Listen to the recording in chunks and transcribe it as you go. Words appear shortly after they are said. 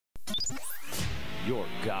your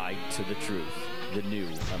guide to the truth.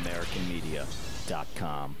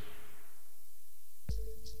 TheNewAmericanMedia.com.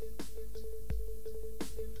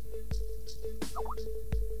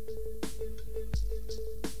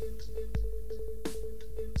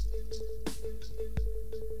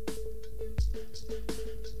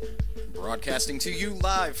 Broadcasting to you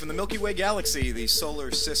live from the Milky Way Galaxy, the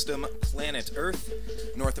solar system, planet Earth,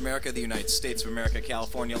 North America, the United States of America,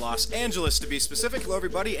 California, Los Angeles to be specific. Hello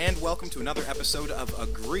everybody and welcome to another episode of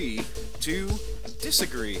Agree to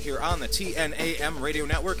Disagree here on the TNAM radio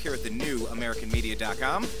network here at the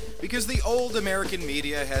NewAmericanMedia.com, because the old American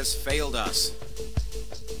media has failed us.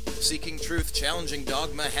 Seeking truth, challenging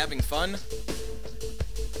dogma, having fun.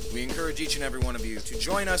 We encourage each and every one of you to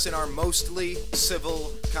join us in our mostly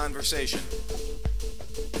civil conversation.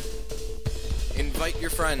 Invite your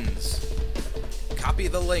friends. Copy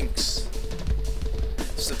the links.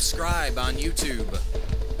 Subscribe on YouTube.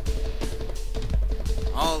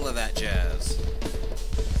 All of that jazz.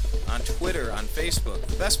 On Twitter, on Facebook.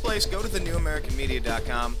 The best place, go to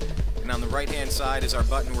thenewamericanmedia.com, and on the right-hand side is our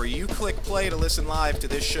button where you click play to listen live to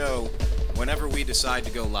this show whenever we decide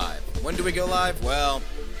to go live. When do we go live? Well,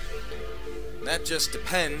 that just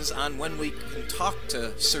depends on when we can talk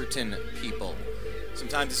to certain people.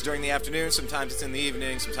 Sometimes it's during the afternoon, sometimes it's in the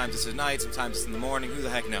evening, sometimes it's at night, sometimes it's in the morning, who the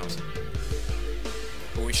heck knows.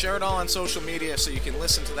 But we share it all on social media, so you can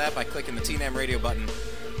listen to that by clicking the TNAM radio button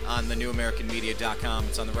on thenewamericanmedia.com.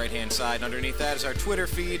 It's on the right-hand side. Underneath that is our Twitter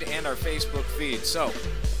feed and our Facebook feed. So,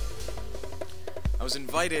 I was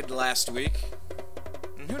invited last week,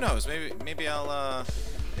 and who knows, maybe I'll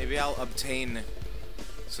obtain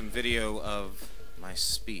some video of my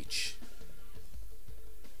speech.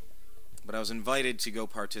 But I was invited to go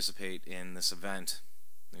participate in this event.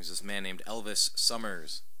 There's this man named Elvis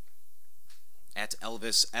Summers, at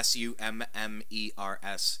Elvis,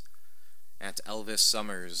 S-U-M-M-E-R-S, at Elvis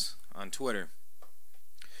Summers on Twitter.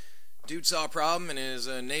 Dude saw a problem in his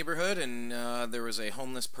neighborhood, and there was a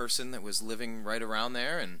homeless person that was living right around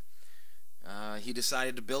there, and he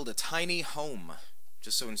decided to build a tiny home.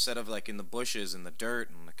 Just so instead of like in the bushes and the dirt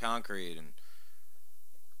and the concrete and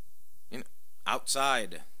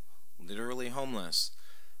outside, literally homeless,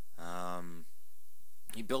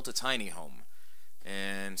 he built a tiny home.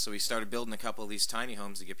 And so he started building a couple of these tiny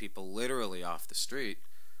homes to get people literally off the street.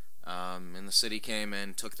 And the city came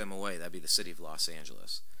and took them away. That'd be the city of Los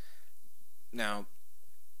Angeles. Now,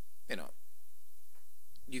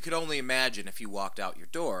 you could only imagine if you walked out your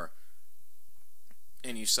door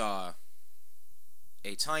and you saw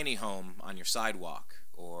a tiny home on your sidewalk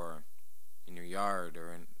or in your yard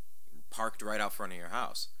or parked right out front of your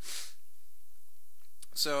house.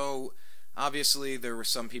 So obviously there were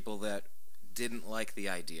some people that didn't like the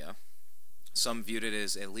idea. Some viewed it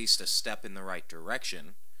as at least a step in the right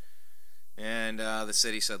direction. And the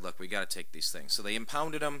city said, look, we got to take these things. So they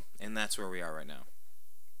impounded them, and that's where we are right now.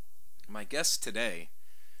 My guest today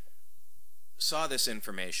saw this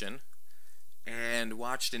information and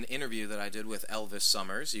watched an interview that I did with Elvis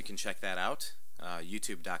Summers. You can check that out,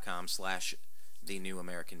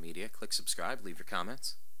 youtube.com/thenewamericanmedia. Click subscribe, leave your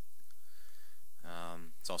comments.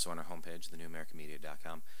 It's also on our homepage,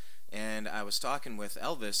 thenewamericanmedia.com. And I was talking with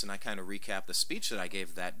Elvis, and I kind of recapped the speech that I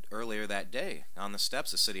gave earlier that day on the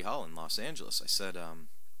steps of City Hall in Los Angeles. I said,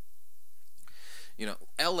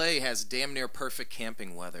 LA has damn near perfect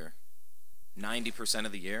camping weather 90%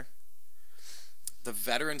 of the year. The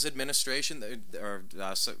Veterans Administration, or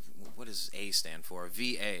what does A stand for?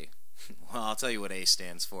 VA. Well, I'll tell you what A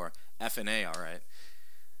stands for. F and A, all right.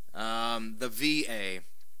 The VA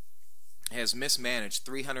has mismanaged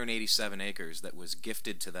 387 acres that was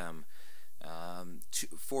gifted to them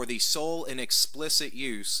for the sole and explicit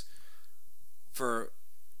use for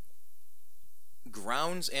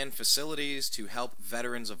grounds and facilities to help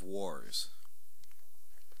veterans of wars.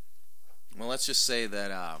 Well, let's just say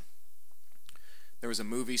that there was a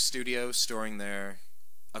movie studio storing their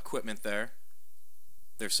equipment there,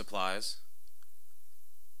 their supplies.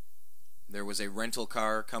 There was a rental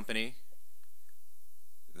car company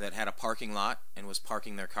that had a parking lot and was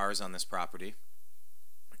parking their cars on this property.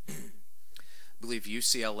 I believe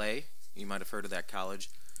UCLA, you might have heard of that college,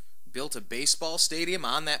 built a baseball stadium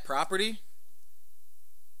on that property.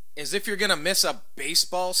 As if you're going to miss a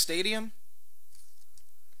baseball stadium?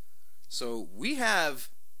 So we have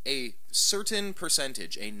a certain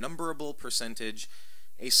percentage, a numberable percentage,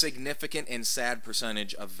 a significant and sad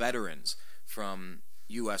percentage of veterans from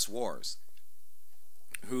U.S. wars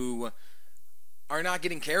who are not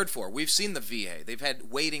getting cared for. We've seen the VA. They've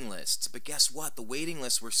had waiting lists, but guess what? The waiting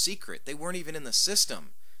lists were secret. They weren't even in the system.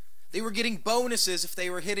 They were getting bonuses if they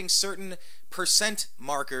were hitting certain percent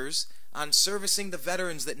markers on servicing the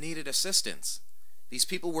veterans that needed assistance. These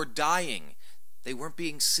people were dying. They weren't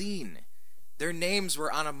being seen. Their names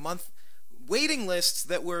were on a month waiting lists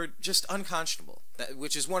that were just unconscionable,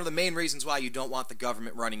 which is one of the main reasons why you don't want the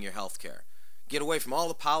government running your health care. Get away from all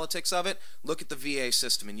the politics of it. Look at the VA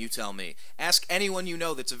system and you tell me. Ask anyone you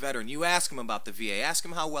know that's a veteran. You ask them about the VA. Ask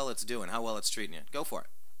them how well it's doing, how well it's treating you. Go for it.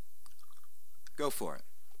 Go for it.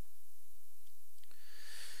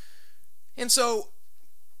 And so,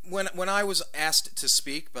 when I was asked to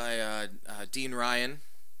speak by Dean Ryan,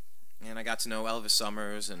 and I got to know Elvis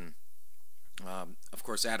Summers and, of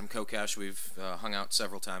course, Adam Kokesh, we've hung out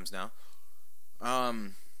several times now,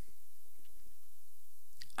 I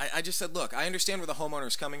just said, look, I understand where the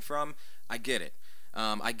homeowner's coming from. I get it.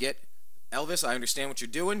 I get, Elvis, I understand what you're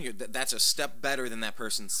doing. That's a step better than that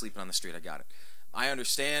person sleeping on the street. I got it. I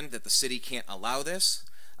understand that the city can't allow this.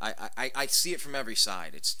 I see it from every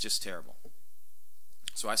side. It's just terrible.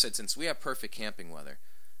 So I said, since we have perfect camping weather,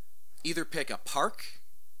 either pick a park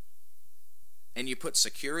and you put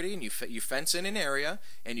security and you fence in an area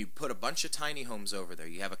and you put a bunch of tiny homes over there.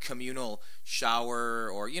 You have a communal shower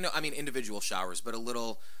or, individual showers, but a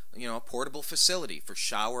little, a portable facility for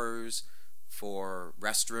showers, for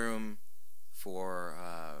restroom, for,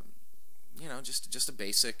 just a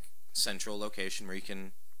basic central location where you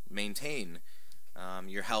can maintain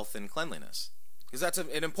your health and cleanliness. Because that's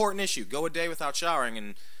an important issue. Go a day without showering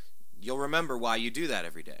and you'll remember why you do that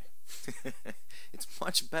every day. It's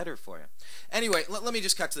much better for you. Anyway, let me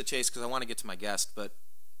just cut to the chase because I want to get to my guest. But,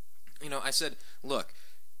 I said, look,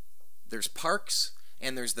 there's parks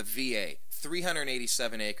and there's the VA.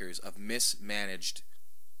 387 acres of mismanaged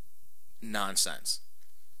nonsense.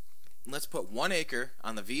 Let's put 1 acre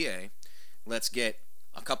on the VA. Let's get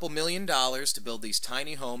a couple $1 million to build these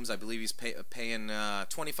tiny homes. I believe he's paying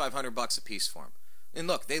 $2,500 a piece for them. And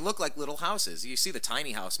look, they look like little houses. You see the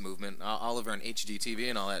tiny house movement all over on HGTV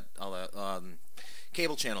and all that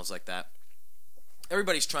cable channels like that.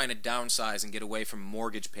 Everybody's trying to downsize and get away from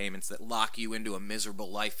mortgage payments that lock you into a miserable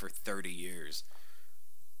life for 30 years.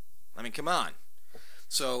 I mean, come on.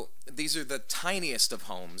 So these are the tiniest of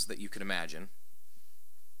homes that you could imagine.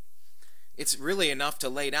 It's really enough to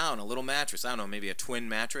lay down a little mattress. I don't know, maybe a twin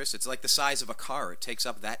mattress. It's like the size of a car. It takes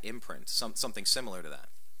up that imprint, something similar to that.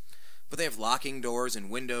 But they have locking doors and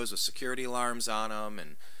windows with security alarms on them,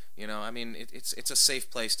 and it's a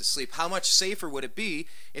safe place to sleep. How much safer would it be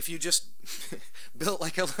if you just built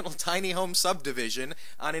like a little tiny home subdivision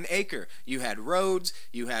on an acre? You had roads,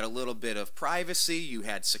 you had a little bit of privacy, you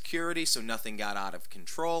had security so nothing got out of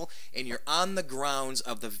control, and you're on the grounds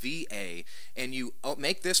of the VA, and you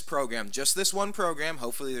make this program, just this one program,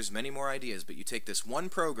 hopefully there's many more ideas, but you take this one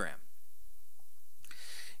program,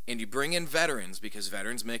 and you bring in veterans, because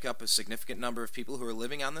veterans make up a significant number of people who are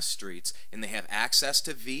living on the streets, and they have access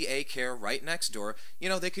to VA care right next door.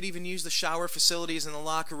 They could even use the shower facilities in the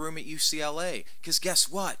locker room at UCLA, because guess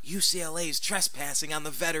what? UCLA is trespassing on the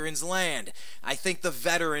veterans' land. I think the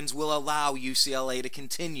veterans will allow UCLA to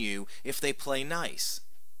continue if they play nice.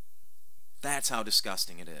 That's how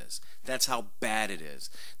disgusting it is. That's how bad it is.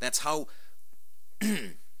 That's how...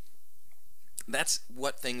 that's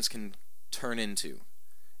what things can turn into.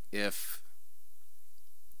 If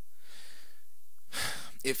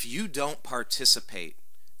you don't participate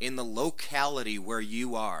in the locality where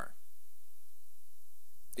you are,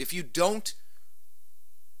 if you don't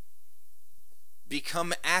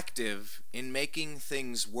become active in making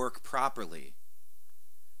things work properly,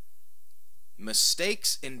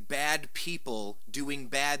 mistakes and bad people doing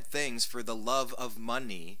bad things for the love of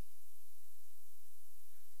money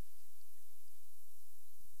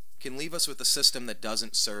can leave us with a system that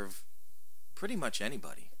doesn't serve pretty much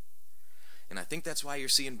anybody. And I think that's why you're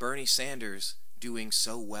seeing Bernie Sanders doing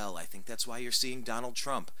so well. I think that's why you're seeing Donald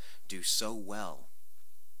Trump do so well.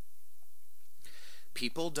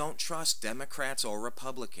 People don't trust Democrats or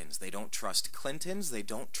Republicans. They don't trust Clintons. They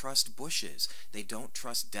don't trust Bushes. They don't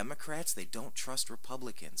trust Democrats. They don't trust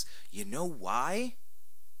Republicans. You know why?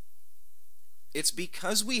 It's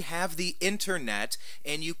because we have the internet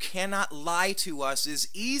and you cannot lie to us as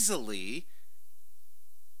easily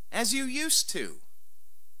as you used to.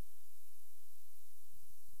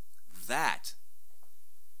 That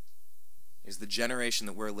is the generation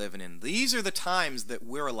that we're living in. These are the times that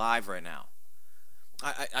we're alive right now.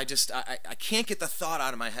 I can't get the thought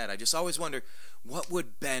out of my head. I just always wonder, what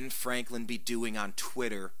would Ben Franklin be doing on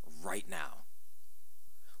Twitter right now?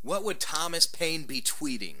 What would Thomas Paine be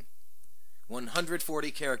tweeting?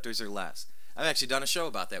 140 characters or less. I've actually done a show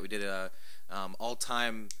about that. We did a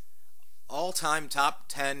all-time top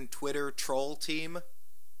 10 Twitter troll team.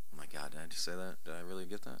 Oh my God, did I just say that? Did I really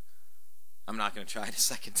get that? I'm not going to try it a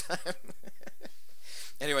second time.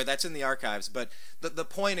 Anyway, that's in the archives. But the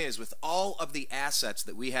point is, with all of the assets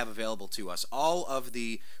that we have available to us, all of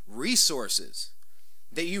the resources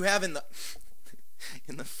that you have in the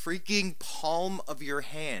in the freaking palm of your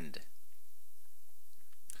hand,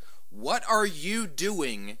 what are you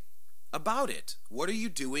doing about it? What are you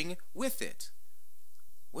doing with it?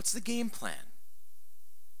 What's the game plan?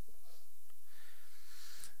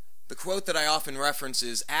 The quote that I often reference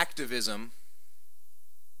is, activism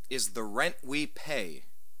is the rent we pay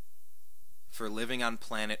for living on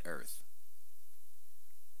planet Earth.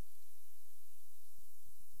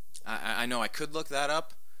 I know I could look that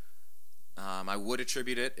up. I would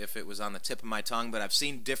attribute it if it was on the tip of my tongue, but I've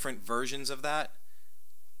seen different versions of that.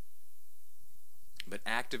 But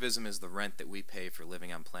activism is the rent that we pay for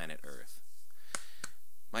living on planet Earth.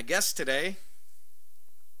 My guest today,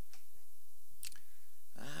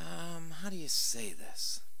 how do you say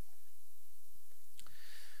this?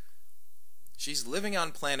 She's living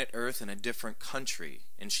on planet Earth in a different country,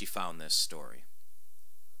 and she found this story.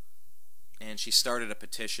 And she started a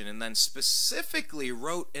petition and then specifically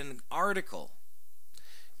wrote an article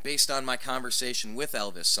based on my conversation with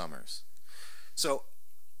Elvis Summers. So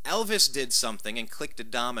Elvis did something and clicked a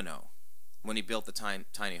domino when he built the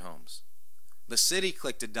tiny homes. The city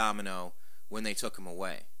clicked a domino when they took him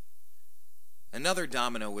away. Another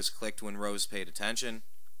domino was clicked when Rose paid attention.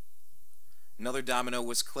 Another domino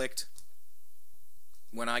was clicked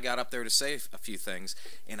when I got up there to say a few things,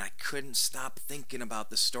 and I couldn't stop thinking about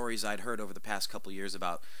the stories I'd heard over the past couple years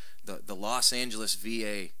about the Los Angeles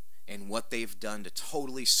VA and what they've done to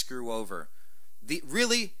totally screw over the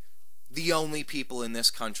only people in this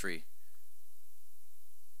country,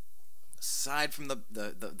 aside from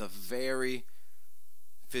the very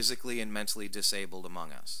physically and mentally disabled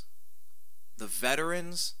among us. The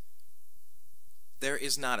veterans, there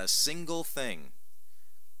is not a single thing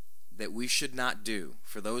that we should not do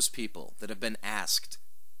for those people that have been asked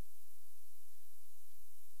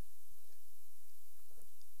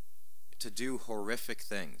to do horrific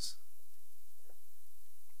things.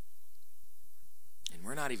 And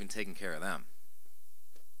we're not even taking care of them.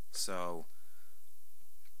 So,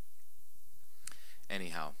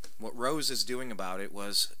 anyhow, what Rose is doing about it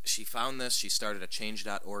was she found this, she started a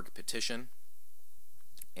change.org petition,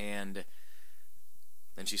 and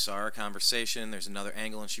then she saw our conversation. There's another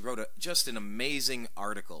angle, and she wrote just an amazing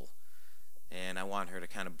article. And I want her to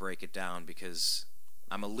kind of break it down because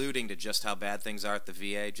I'm alluding to just how bad things are at the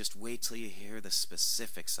VA. Just wait till you hear the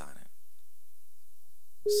specifics on it.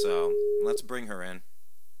 So let's bring her in.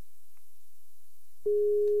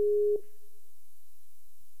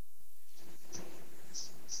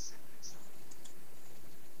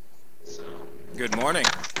 Good morning.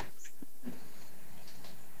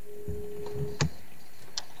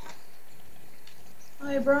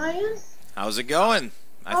 Hi, Brian. How's it going?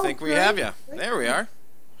 I think we have you. There we are.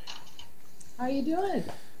 How you doing?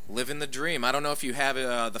 Living the dream. I don't know if you have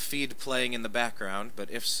the feed playing in the background, but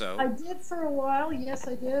if so. I did for a while. Yes,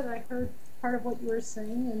 I did. I heard part of what you were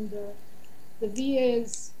saying. And the VA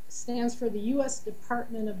stands for the U.S.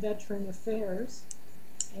 Department of Veteran Affairs.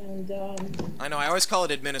 And I know. I always call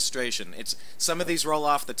it administration. It's some of these roll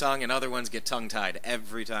off the tongue, and other ones get tongue-tied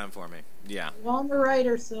every time for me. Yeah. Well, I'm a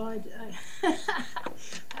writer, so I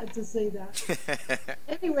had to say that.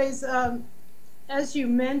 Anyways, as you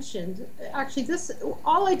mentioned, actually,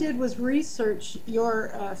 all I did was research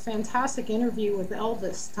your fantastic interview with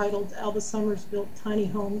Elvis, titled "Elvis Summers Built Tiny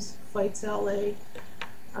Homes, Fights LA."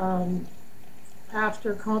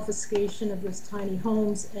 After confiscation of his tiny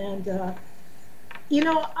homes, and you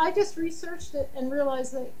know, I just researched it and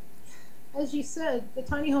realized that, as you said, the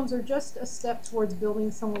tiny homes are just a step towards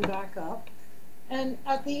building someone back up. And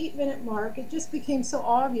at the 8-minute mark, it just became so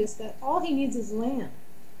obvious that all he needs is land.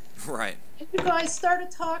 Right. And you guys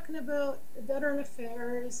started talking about veteran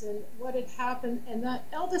affairs and what had happened, and that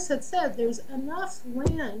Elvis had said there's enough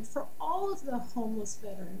land for all of the homeless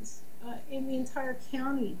veterans in the entire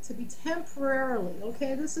county to be temporarily,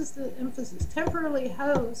 okay, this is the emphasis, temporarily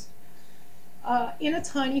housed in a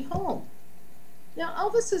tiny home. Now,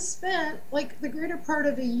 Elvis has spent like the greater part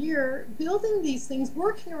of a year building these things,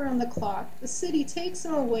 working around the clock. The city takes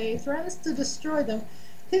them away, threatens to destroy them.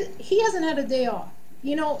 He hasn't had a day off.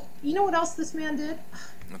 You know what else this man did?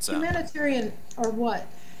 What's that? Humanitarian or what?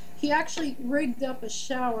 He actually rigged up a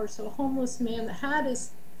shower so a homeless man that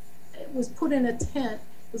was put in a tent,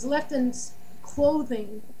 was left in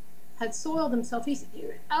clothing, had soiled himself.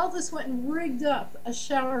 Elvis went and rigged up a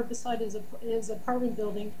shower beside his apartment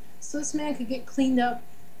building so this man could get cleaned up.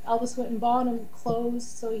 Elvis went and bought him clothes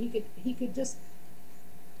so he could just,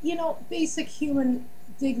 you know, basic human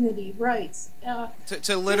dignity, rights.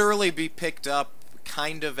 To literally be picked up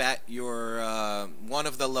kind of at your one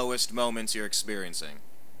of the lowest moments you're experiencing.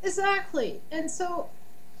 Exactly. And so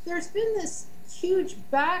there's been this huge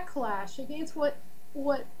backlash against what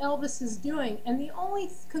Elvis is doing, and the only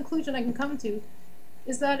conclusion I can come to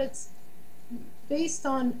is that it's based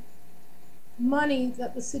on money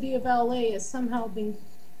that the city of LA has somehow been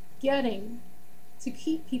getting to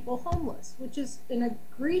keep people homeless, which is an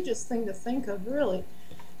egregious thing to think of, really.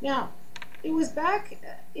 Now, it was back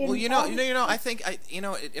in I think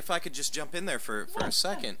if I could just jump in there for a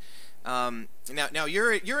second. Now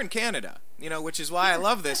you're in Canada, which is why I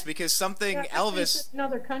love this, because something Elvis,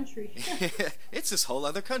 another country. it's this whole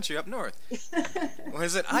other country up north. What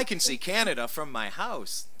is it? I can see Canada from my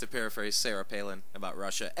house, to paraphrase Sarah Palin about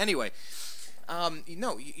Russia. Anyway,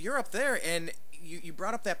 you're up there, and you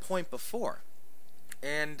brought up that point before,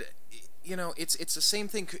 and it's the same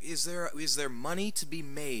thing. Is there money to be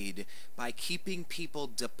made by keeping people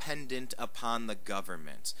dependent upon the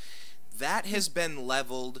government? That has been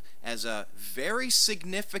leveled as a very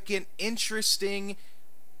significant, interesting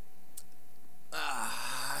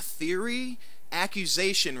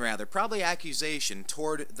accusation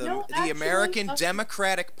toward the American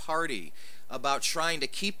Democratic Party about trying to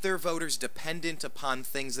keep their voters dependent upon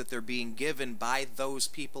things that they're being given by those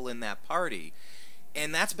people in that party.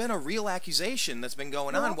 And that's been a real accusation that's been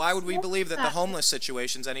going on. Why would we believe that the homeless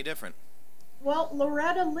situation's any different? Well,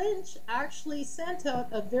 Loretta Lynch actually sent out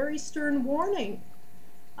a very stern warning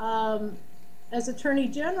as Attorney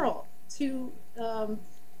General to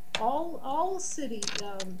all city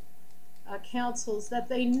councils that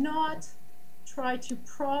they not try to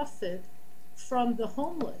profit from the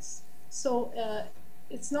homeless. So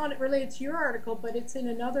it's not related to your article, but it's in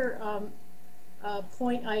another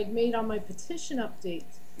point I had made on my petition update.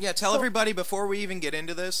 Yeah, tell everybody before we even get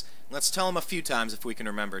into this. Let's tell them a few times if we can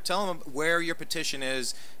remember. Tell them where your petition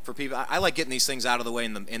is for people. I like getting these things out of the way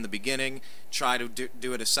in the beginning. Try to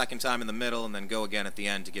do it a second time in the middle, and then go again at the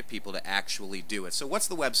end to get people to actually do it. So what's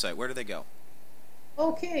the website? Where do they go?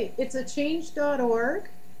 Okay, it's a change.org.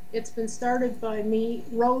 It's been started by me,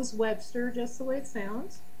 Rose Webster, just the way it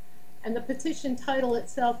sounds. And the petition title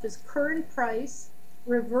itself is Current Price,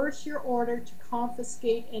 Reverse Your Order to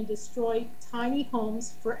Confiscate and Destroy Tiny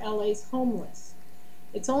Homes for LA's Homeless.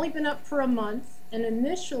 It's only been up for a month, and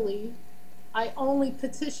initially I only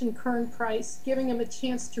petitioned Current Price, giving him a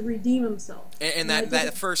chance to redeem himself. And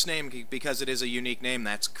that first name, because it is a unique name,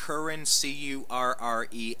 that's Curren,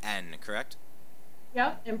 C-U-R-R-E-N, correct?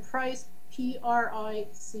 Yep, and Price,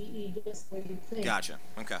 P-R-I-C-E, just the way you think. Gotcha,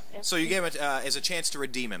 okay. So you gave him as a chance to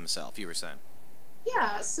redeem himself, you were saying?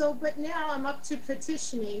 Yeah, but now I'm up to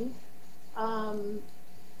petitioning. I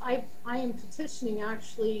am petitioning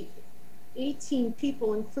actually 18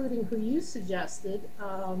 people, including who you suggested.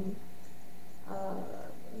 Let me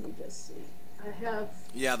just see. I have.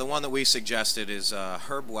 Yeah, the one that we suggested is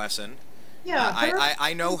Herb Wesson. Yeah,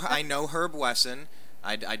 I know Herb Wesson.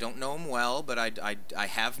 I don't know him well, but I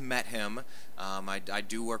have met him. I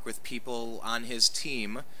do work with people on his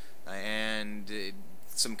team, and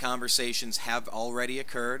some conversations have already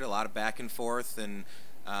occurred, a lot of back and forth, and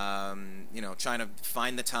trying to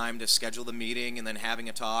find the time to schedule the meeting, and then having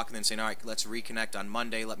a talk, and then saying, all right, let's reconnect on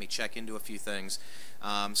Monday, let me check into a few things.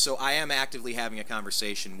 So I am actively having a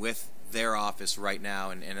conversation with their office right now,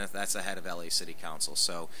 and that's the head of LA City Council.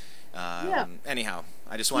 So anyhow,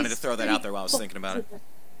 I just wanted to throw that out there while I was thinking about it.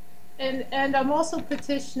 And I'm also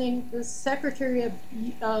petitioning the Secretary of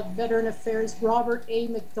Veteran Affairs, Robert A.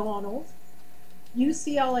 McDonald,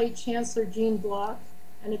 UCLA Chancellor Gene Block,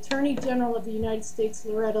 and Attorney General of the United States,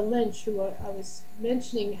 Loretta Lynch, who I was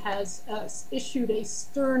mentioning, has issued a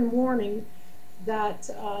stern warning that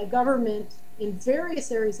government in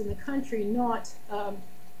various areas in the country not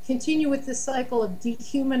continue with this cycle of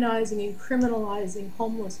dehumanizing and criminalizing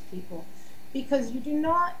homeless people, because you do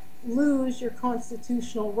not lose your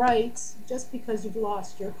constitutional rights just because you've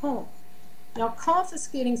lost your home. Now,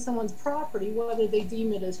 confiscating someone's property, whether they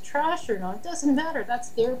deem it as trash or not, doesn't matter. That's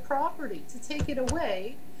their property. To take it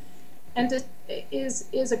away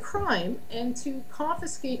is a crime, and to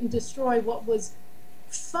confiscate and destroy what was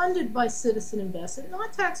funded by citizen investment,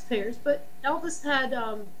 not taxpayers, but Elvis had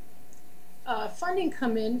funding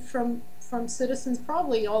come in from citizens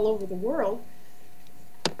probably all over the world.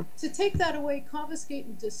 To take that away, confiscate,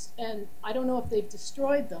 and I don't know if they've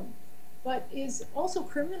destroyed them, but is also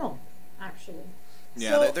criminal. Actually,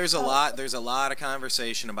 yeah. So, there's a lot of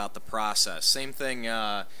conversation about the process. Same thing.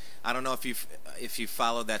 I don't know if you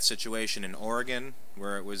followed that situation in Oregon,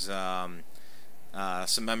 where it was some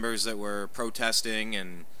members that were protesting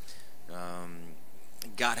and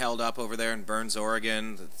got held up over there in Burns,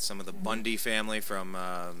 Oregon. Some of the Bundy family from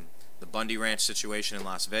the Bundy Ranch situation in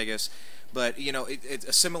Las Vegas. But, you know, it's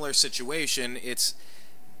a similar situation. It's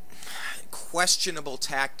questionable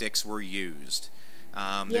tactics were used.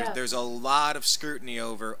 There's a lot of scrutiny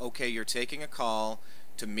over, okay, you're taking a call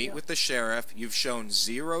to meet with the sheriff. You've shown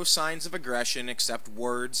zero signs of aggression except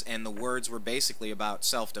words, and the words were basically about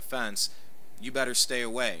self-defense. You better stay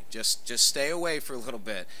away. Just stay away for a little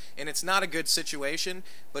bit. And it's not a good situation,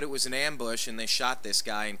 but it was an ambush, and they shot this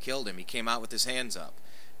guy and killed him. He came out with his hands up.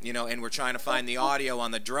 You know, and we're trying to find the audio on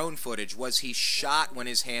the drone footage. Was he shot when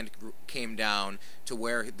his hand came down to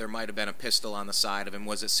where there might have been a pistol on the side of him?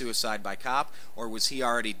 Was it suicide by cop, or was he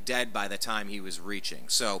already dead by the time he was reaching?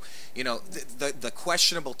 So, you know, the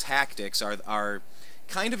questionable tactics are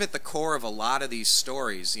kind of at the core of a lot of these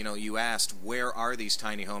stories. You know, you asked, where are these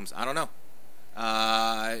tiny homes? I don't know.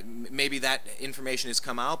 Maybe that information has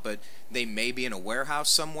come out, but they may be in a warehouse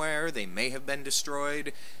somewhere. They may have been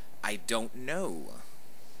destroyed. I don't know.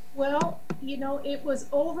 Well, you know, it was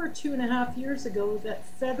over 2.5 years ago that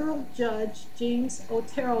federal judge James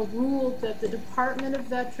Otero ruled that the Department of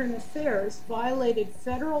Veteran Affairs violated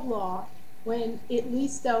federal law when it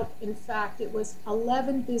leased out, in fact, it was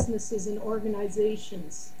 11 businesses and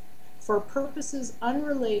organizations for purposes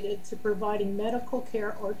unrelated to providing medical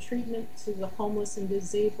care or treatment to the homeless and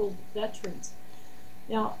disabled veterans.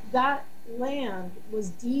 Now, that land was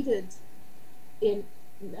deeded in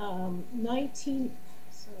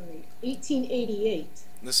 1888.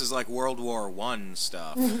 This is like World War I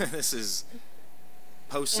stuff. This is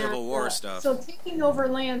post-Civil War stuff. So taking over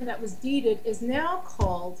land that was deeded is now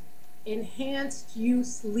called enhanced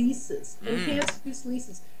use leases. Enhanced use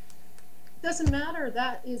leases. Doesn't matter,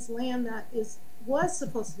 that is land that was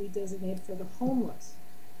supposed to be designated for the homeless.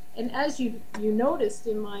 And as you noticed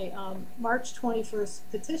in my March 21st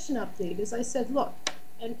petition update, is I said, look,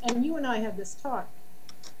 and you and I had this talk,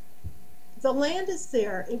 the land is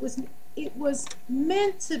there. It was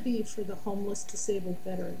meant to be for the homeless, disabled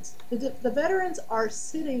veterans. The veterans are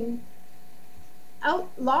sitting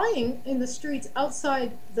lying in the streets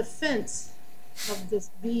outside the fence of this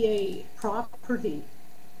VA property.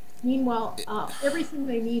 Meanwhile, everything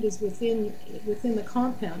they need is within the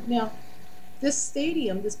compound. Now, this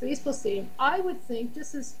stadium, this baseball stadium, I would think,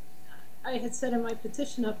 just as I had said in my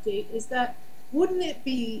petition update, is that wouldn't it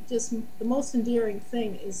be just the most endearing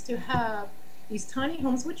thing is to have these tiny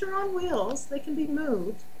homes, which are on wheels, they can be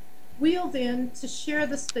moved, wheeled in to share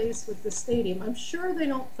the space with the stadium. I'm sure they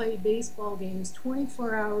don't play baseball games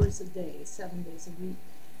 24 hours a day, 7 days a week.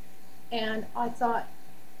 And I thought,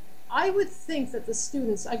 I would think that the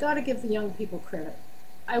students, I got to give the young people credit.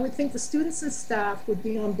 I would think the students and staff would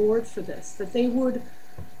be on board for this, that they would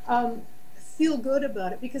feel good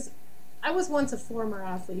about it, because I was once a former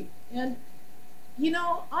athlete, and you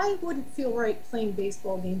know, I wouldn't feel right playing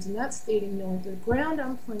baseball games in that stadium knowing the ground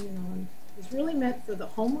I'm playing on is really meant for the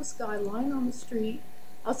homeless guy lying on the street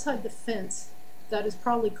outside the fence that is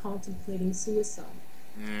probably contemplating suicide.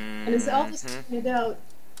 And as Elvis pointed out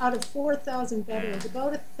of 4,000 veterans,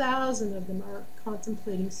 about 1,000 of them are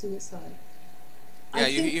contemplating suicide. Yeah,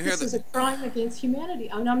 I think this is a crime against humanity,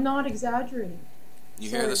 and I'm not exaggerating. You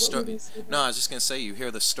hear the story. No, I was just going to say, you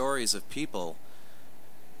hear the stories of people.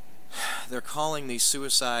 They're calling these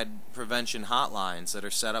suicide prevention hotlines that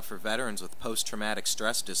are set up for veterans with post-traumatic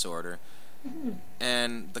stress disorder,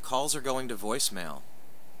 and the calls are going to voicemail.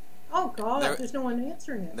 Oh God, there's no one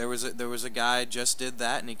answering it. There was a guy just did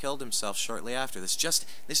that, and he killed himself shortly after. This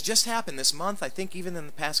just happened this month. I think even in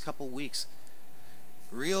the past couple weeks.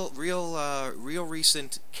 Real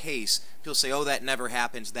recent case. People say, "Oh, that never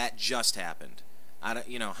happens. That just happened." I don't,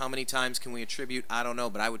 you know, how many times can we attribute? I don't know,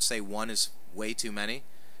 but I would say one is way too many.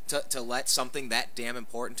 To let something that damn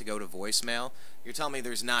important to go to voicemail. You're telling me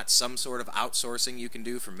there's not some sort of outsourcing you can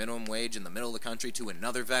do for minimum wage in the middle of the country to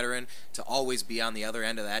another veteran to always be on the other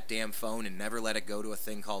end of that damn phone and never let it go to a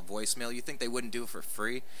thing called voicemail? You think they wouldn't do it for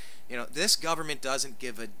free? You know, this government doesn't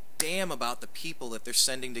give a damn about the people that they're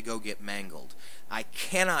sending to go get mangled. I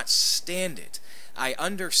cannot stand it. I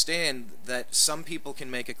understand that some people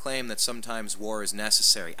can make a claim that sometimes war is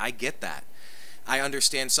necessary. I get that. I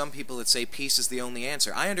understand some people that say peace is the only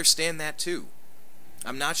answer. I understand that too.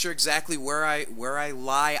 I'm not sure exactly where I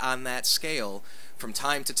lie on that scale. From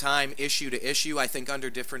time to time, issue to issue, I think under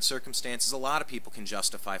different circumstances, a lot of people can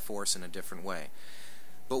justify force in a different way.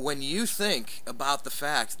 But when you think about the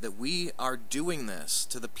fact that we are doing this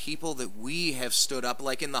to the people that we have stood up,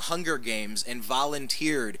 like in the Hunger Games, and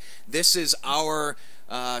volunteered, this is our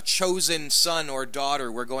chosen son or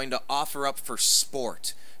daughter we're going to offer up for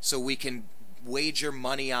sport, so we can wager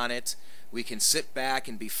money on it, we can sit back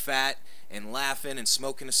and be fat and laughing and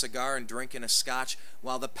smoking a cigar and drinking a scotch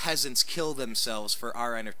while the peasants kill themselves for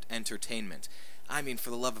our entertainment. I mean, for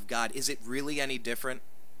the love of God, is it really any different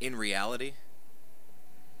in reality?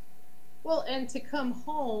 Well, and to come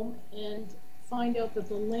home and find out that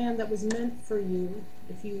the land that was meant for you,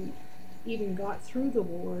 if you even got through the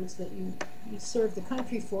wars that you served the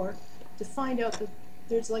country for, to find out that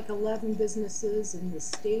there's like 11 businesses and the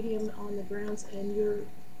stadium on the grounds, and you're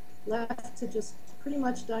left to just pretty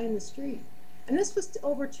much die in the street. And this was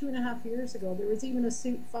over 2.5 years ago. There was even a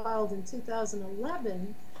suit filed in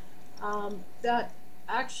 2011 that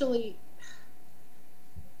actually,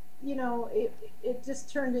 you know, it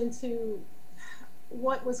just turned into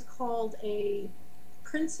what was called a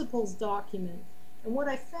principles document. And what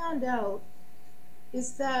I found out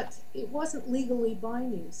is that it wasn't legally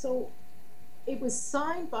binding. So it was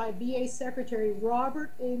signed by VA Secretary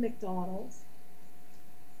Robert A. McDonald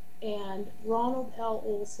and Ronald L.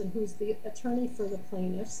 Olson, who's the attorney for the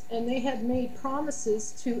plaintiffs, and they had made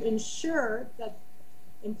promises to ensure that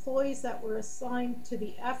employees that were assigned to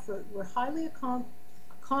the effort were highly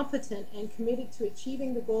competent and committed to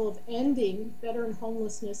achieving the goal of ending veteran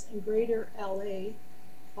homelessness in Greater LA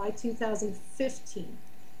by 2015.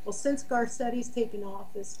 Well, since Garcetti's taken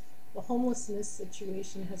office, the homelessness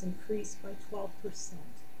situation has increased by 12%,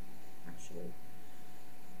 actually.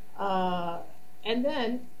 And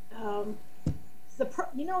then, the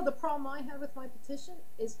problem I have with my petition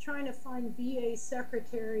is trying to find VA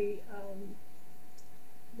Secretary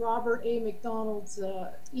Robert A. McDonald's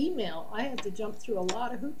email. I had to jump through a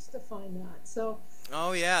lot of hoops to find that. So.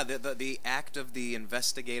 Oh yeah, the act of the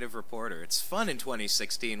investigative reporter. It's fun in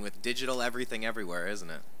 2016 with digital everything everywhere, isn't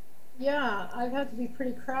it? Yeah, I've had to be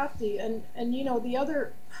pretty crafty, and you know, the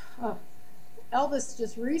other, Elvis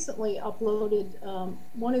just recently uploaded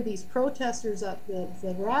one of these protesters at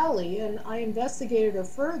the rally, and I investigated her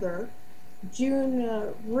further.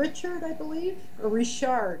 June Richard, I believe, or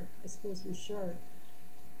Richard, I suppose Richard.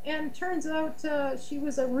 And turns out she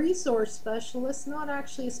was a resource specialist, not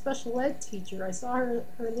actually a special ed teacher. I saw her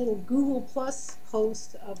little Google Plus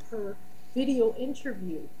post of her video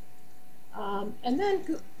interview. And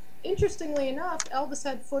then, interestingly enough, Elvis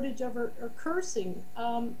had footage of her cursing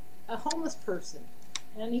a homeless person,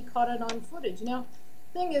 and he caught it on footage. Now,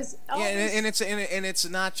 thing is, Elvis, yeah, and it's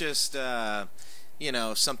not just you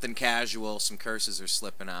know, something casual. Some curses are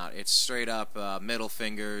slipping out. It's straight up middle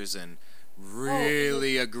fingers and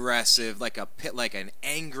really aggressive, like an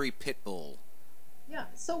angry pit bull. Yeah.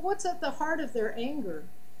 So what's at the heart of their anger,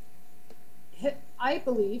 I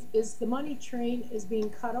believe, is the money train is being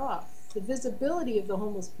cut off. The visibility of the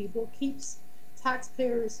homeless people keeps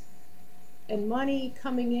taxpayers and money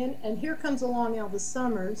coming in, and here comes along Elvis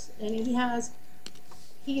Summers, and he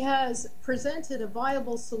has presented a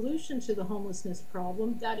viable solution to the homelessness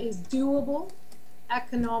problem that is doable,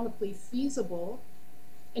 economically feasible,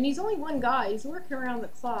 and he's only one guy. He's working around the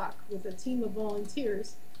clock with a team of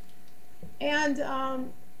volunteers, and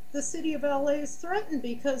the city of LA is threatened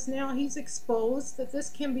because now he's exposed that this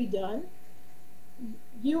can be done.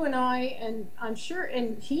 You and I, and I'm sure,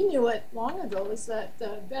 and he knew it long ago, is that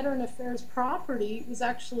Veteran Affairs property was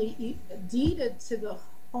actually deeded to the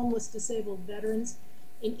homeless disabled veterans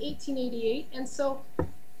in 1888. And so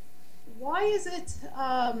why is it,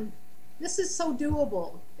 this is so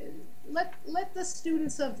doable. Let the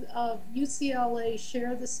students of UCLA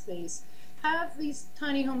share the space. Have these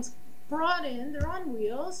tiny homes brought in, they're on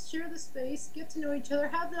wheels, share the space, get to know each other,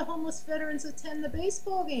 have the homeless veterans attend the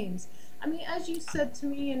baseball games. I mean, as you said to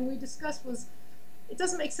me and we discussed, was it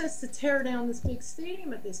doesn't make sense to tear down this big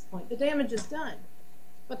stadium at this point. The damage is done.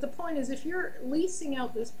 But the point is, if you're leasing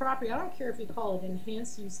out this property, I don't care if you call it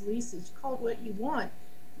enhanced use leases, call it what you want.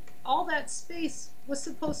 All that space was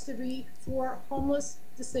supposed to be for homeless,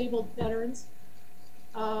 disabled veterans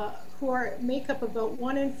who make up about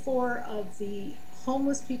 1 in 4 of the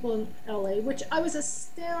homeless people in LA, which I was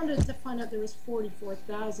astounded to find out there was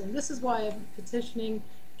 44,000. This is why I'm petitioning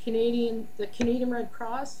the Canadian Red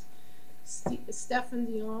Cross, Stéphane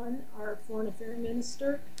Dion, our Foreign Affairs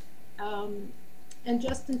Minister, and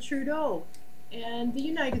Justin Trudeau, and the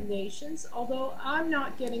United Nations, although I'm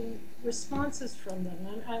not getting responses from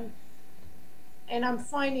them. I'm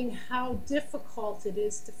finding how difficult it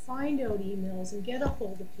is to find out emails and get a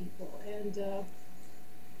hold of people. And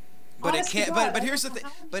but it can't. But here's the thing.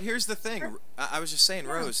 But here's the thing. I was just saying,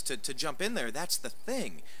 Rose, to jump in there. That's the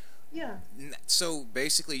thing. Yeah. So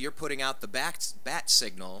basically, you're putting out the bat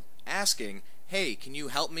signal, asking, "Hey, can you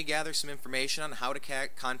help me gather some information on how to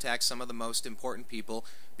contact some of the most important people?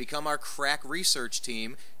 Become our crack research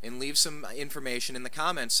team and leave some information in the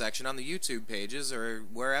comments section on the YouTube pages or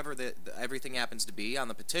wherever everything happens to be on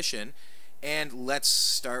the petition, and let's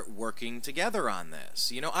start working together on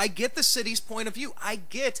this. You know, I get the city's point of view. I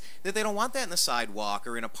get that they don't want that in the sidewalk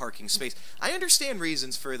or in a parking space. I understand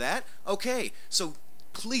reasons for that. Okay, so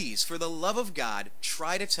please, for the love of God,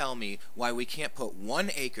 try to tell me why we can't put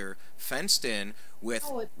 1 acre fenced in with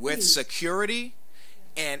security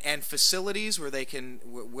and facilities where they can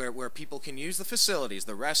where people can use the facilities,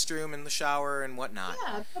 the restroom and the shower and whatnot.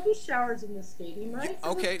 Yeah, there'll be showers in the stadium, right?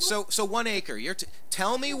 Okay, so 1 acre.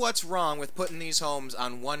 Tell me what's wrong with putting these homes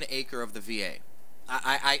on 1 acre of the VA.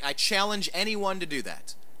 I challenge anyone to do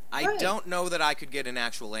that. I don't know that I could get an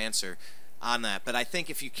actual answer on that, but I think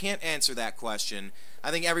if you can't answer that question,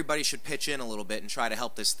 I think everybody should pitch in a little bit and try to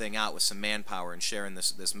help this thing out with some manpower and sharing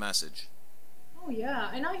this message. Oh yeah,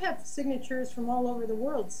 and I have signatures from all over the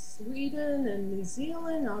world: Sweden and New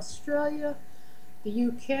Zealand, Australia, the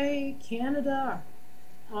UK, Canada,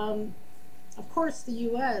 of course the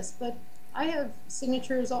US, but I have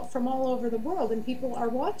signatures from all over the world, and people are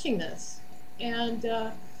watching this. And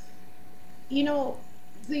you know,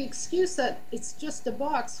 the excuse that it's just a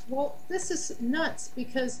box, well, this is nuts,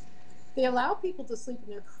 because they allow people to sleep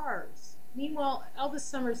in their cars. Meanwhile, Elvis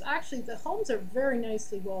Summers, actually, the homes are very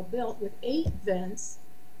nicely well built with 8 vents.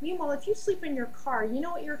 Meanwhile, if you sleep in your car, you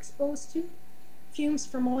know what you're exposed to? Fumes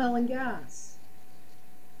from oil and gas.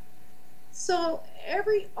 So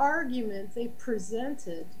every argument they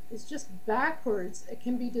presented is just backwards. It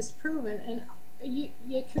can be disproven. And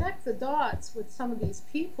you connect the dots with some of these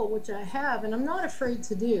people, which I have, and I'm not afraid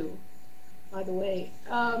to do, by the way.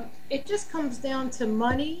 It just comes down to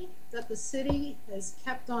money that the city has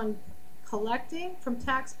kept on collecting from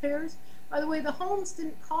taxpayers. By the way, the homes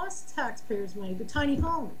didn't cost taxpayers money, the tiny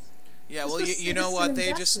homes. Yeah, well, you know what?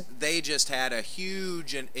 They just had a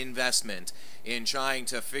huge investment in trying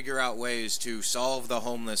to figure out ways to solve the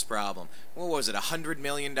homeless problem. What was it? $100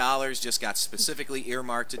 million just got specifically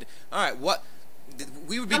earmarked. All right, what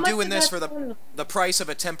we would be doing this for the price of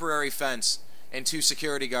a temporary fence and 2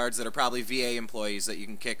 security guards that are probably VA employees that you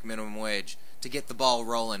can kick minimum wage to get the ball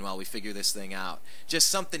rolling while we figure this thing out. Just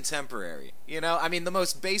something temporary. You know, I mean, the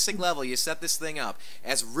most basic level, you set this thing up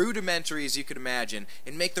as rudimentary as you could imagine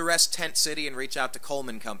and make the rest tent city and reach out to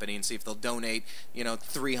Coleman Company and see if they'll donate, you know,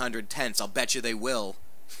 300 tents. I'll bet you they will.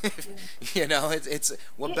 You know, it's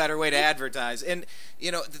what better way to advertise? And,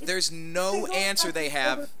 you know, there's no answer they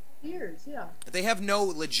have. Years, yeah. They have no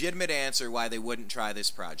legitimate answer why they wouldn't try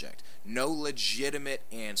this project. No legitimate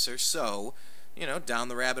answer. So, you know, down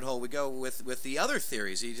the rabbit hole we go with the other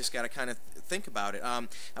theories. You just got to kind of think about it. I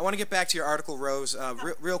want to get back to your article, Rose.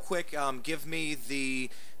 Real quick, give me the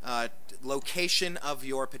location of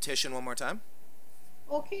your petition one more time.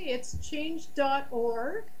 Okay, it's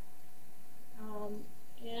change.org,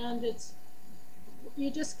 and it's, you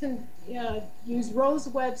just can use Rose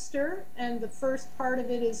Webster, and the first part of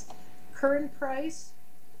it is current price,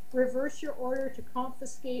 reverse your order to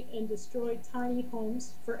confiscate and destroy tiny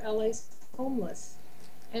homes for LA's homeless.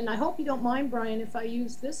 And I hope you don't mind, Brian, if I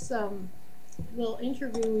use this little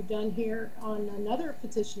interview we've done here on another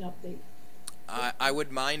petition update. I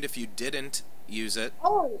would mind if you didn't use it.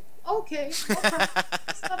 Oh, okay.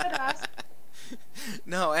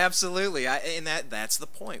 No, absolutely. And that's the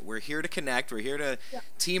point. We're here to connect. We're here to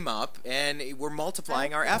team up, and we're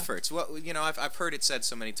multiplying our efforts. Well, you know, I've heard it said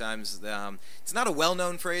so many times. It's not a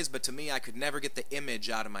well-known phrase, but to me, I could never get the image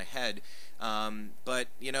out of my head. But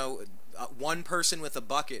you know, one person with a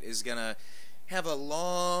bucket is gonna have a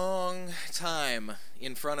long time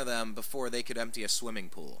in front of them before they could empty a swimming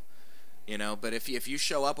pool. You know, but if you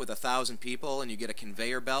show up with 1,000 people and you get a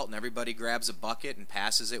conveyor belt and everybody grabs a bucket and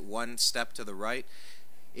passes it one step to the right,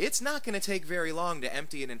 it's not going to take very long to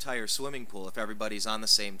empty an entire swimming pool if everybody's on the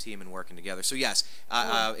same team and working together. So yes,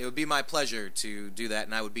 it would be my pleasure to do that,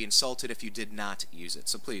 and I would be insulted if you did not use it.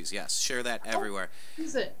 So please, yes, share that everywhere.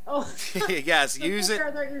 Use it. Oh. Yes, use it.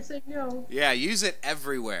 I thought you were saying no. Yeah, use it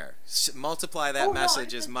everywhere. Multiply that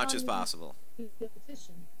message as much as possible.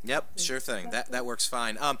 Yep, sure thing. That works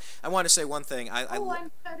fine. I want to say one thing.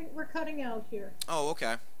 We're cutting out here. Oh,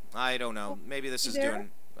 okay. I don't know. Maybe this is there?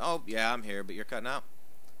 doing. Oh, yeah, I'm here, but you're cutting out.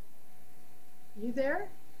 You there?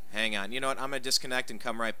 Hang on. You know what? I'm gonna disconnect and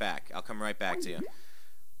come right back. I'll come right back to you.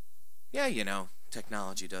 Yeah, you know,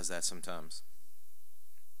 technology does that sometimes.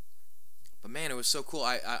 But man, it was so cool.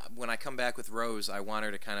 When I come back with Rose, I want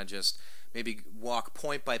her to kind of just maybe walk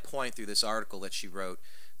point by point through this article that she wrote.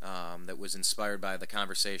 That was inspired by the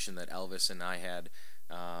conversation that Elvis and I had.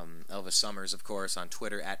 Elvis Summers, of course, on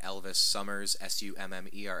Twitter at Elvis Summers,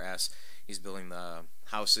 Summers. He's building the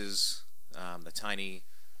houses, the tiny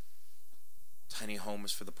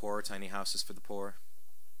homes for the poor, tiny houses for the poor.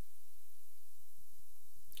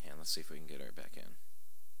 And let's see if we can get her back in.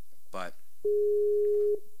 But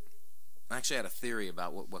I actually had a theory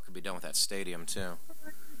about what could be done with that stadium, too.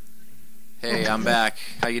 Hey, I'm back.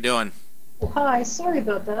 How you doing? Hi, sorry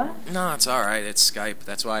about that. No, it's all right. It's Skype.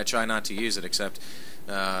 That's why I try not to use it, except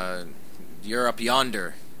you're up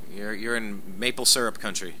yonder. You're in maple syrup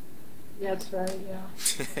country. Yeah, that's right,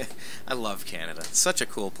 yeah. I love Canada. It's such a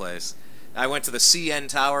cool place. I went to the CN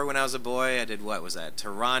Tower when I was a boy. I did, what was that,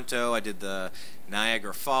 Toronto. I did the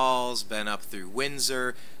Niagara Falls, been up through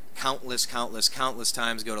Windsor. Countless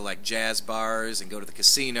times go to like jazz bars and go to the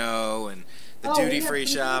casino and the duty-free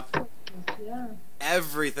shop. Yeah.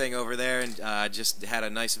 Everything over there, and just had a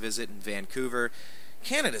nice visit in Vancouver.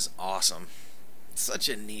 Canada's awesome. It's such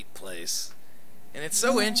a neat place. And it's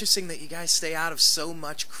so interesting that you guys stay out of so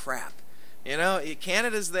much crap. You know,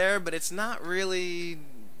 Canada's there, but it's not really,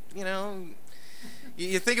 you know...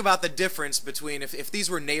 You think about the difference between if these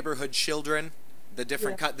were neighborhood children, the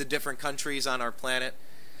different countries on our planet.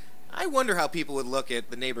 I wonder how people would look at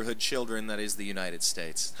the neighborhood children that is the United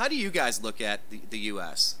States. How do you guys look at the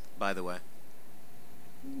U.S., by the way?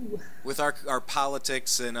 Ooh. With our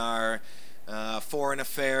politics and our foreign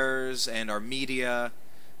affairs and our media,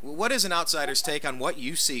 what is an outsider's take on what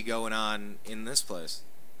you see going on in this place?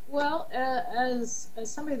 Well, as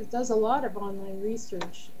somebody that does a lot of online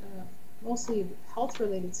research, mostly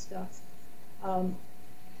health-related stuff,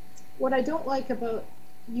 what I don't like about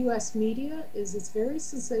U.S. media is it's very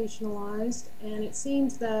sensationalized, and it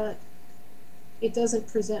seems that it doesn't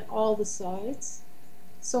present all the sides.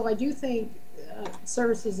 So I do think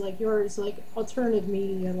services like yours, like alternative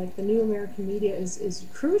media, like the New American Media, is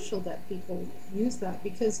crucial that people use that,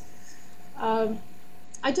 because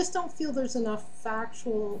I just don't feel there's enough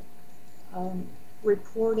factual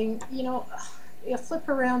reporting. You know, you flip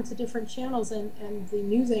around to different channels, and the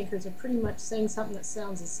news anchors are pretty much saying something that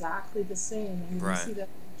sounds exactly the same. I mean, right. You see that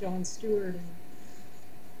with Jon Stewart, and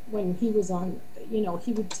when he was on, you know,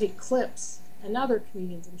 he would take clips, and other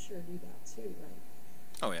comedians, I'm sure, do that too, right?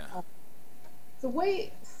 Oh, yeah.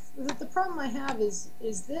 The problem I have is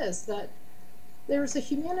this, that there's a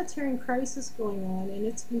humanitarian crisis going on, and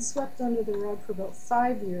it's been swept under the rug for about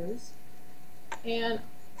 5 years. And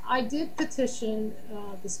I did petition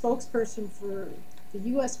the spokesperson for the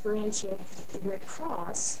U.S. branch of the Red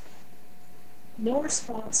Cross. No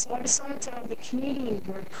response. So I decided to have the Canadian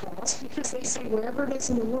Red Cross, because they say wherever it is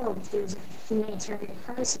in the world, if there's a humanitarian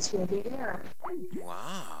crisis, we'll be there.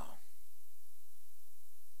 Wow.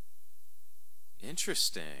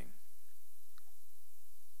 Interesting.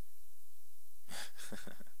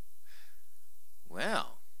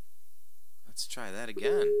 Well, let's try that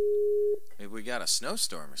again. Maybe we got a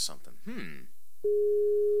snowstorm or something.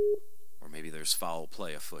 Or maybe there's foul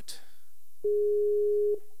play afoot.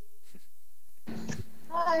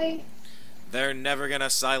 Hi. They're never gonna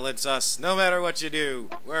silence us, no matter what you do.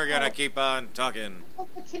 We're gonna keep on talking. Well,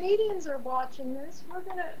 the Canadians are watching this.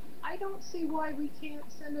 I don't see why we can't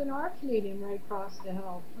send in our Canadian Red Cross to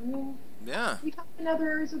help. I mean, Yeah. we have in other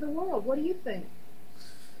areas of the world. What do you think?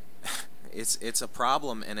 It's a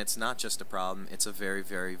problem, and it's not just a problem. It's a very,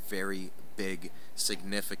 very, very big,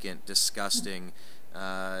 significant, disgusting,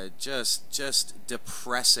 just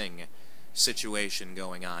depressing situation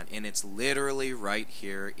going on, and it's literally right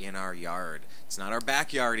here in our yard. It's not our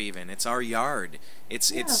backyard even. It's our yard.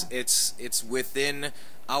 It's within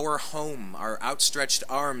our home, our outstretched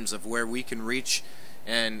arms of where we can reach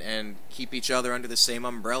and keep each other under the same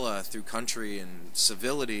umbrella through country and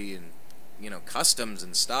civility and, you know, customs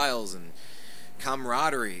and styles and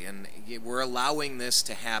camaraderie, and we're allowing this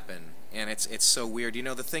to happen, and it's so weird. You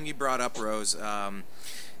know, the thing you brought up, Rose,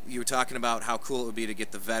 you were talking about how cool it would be to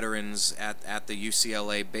get the veterans at the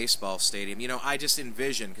UCLA baseball stadium. You know, I just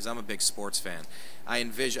envision, because I'm a big sports fan, I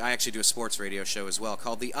actually do a sports radio show as well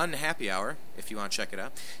called The Unhappy Hour, if you want to check it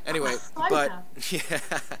out. Anyway, but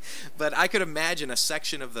I could imagine a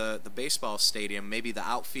section of the baseball stadium, maybe the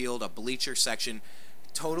outfield, a bleacher section,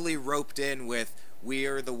 totally roped in with "We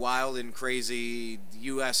are the wild and crazy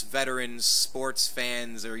U.S. veterans sports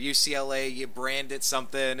fans," or UCLA, you brand it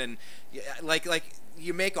something, and like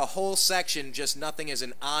you make a whole section just nothing as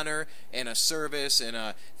an honor and a service and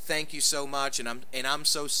a thank you so much, and I'm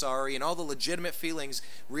so sorry, and all the legitimate feelings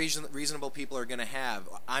reasonable people are going to have.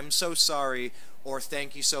 I'm so sorry. or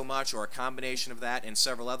thank you so much, or a combination of that and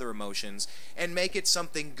several other emotions, and make it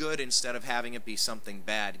something good instead of having it be something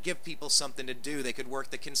bad. Give people something to do. They could work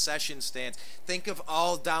the concession stands. Think of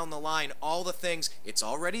all down the line, all the things. It's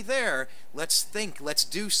already there. Let's think. Let's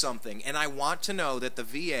do something. And I want to know that the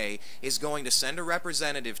VA is going to send a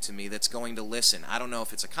representative to me that's going to listen. I don't know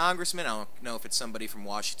if it's a congressman. I don't know if it's somebody from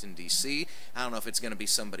Washington, D.C. I don't know if it's going to be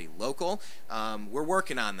somebody local. We're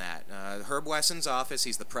working on that. Herb Wesson's office,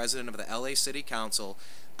 he's the president of the LA City Council.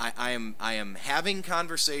 I am having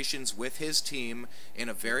conversations with his team in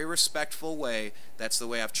a very respectful way. That's the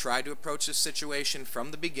way I've tried to approach this situation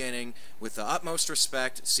from the beginning, with the utmost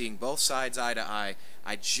respect, seeing both sides eye to eye.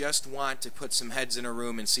 I just want to put some heads in a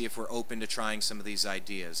room and see if we're open to trying some of these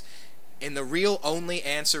ideas. And the real only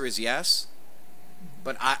answer is yes.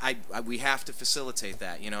 But we have to facilitate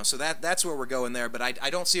that, you know. So that's where we're going there. But I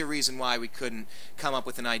don't see a reason why we couldn't come up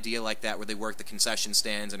with an idea like that, where they work the concession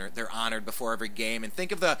stands and they're honored before every game. And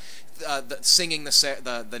think of the singing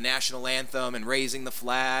the national anthem and raising the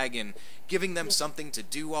flag and giving them something to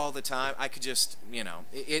do all the time. I could just, you know,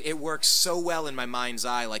 it works so well in my mind's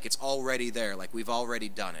eye, like it's already there, like we've already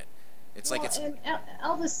done it. It's like it's. And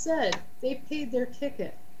Elvis said they paid their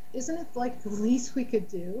ticket. Isn't it like the least we could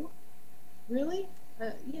do? Really?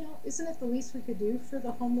 You know, isn't it the least we could do for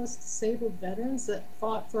the homeless, disabled veterans that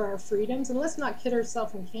fought for our freedoms? And let's not kid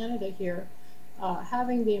ourselves in Canada here.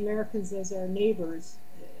 Having the Americans as our neighbors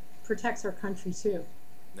protects our country too.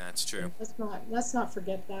 That's true. Let's not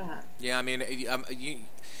forget that. Yeah, I mean,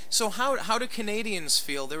 so how do Canadians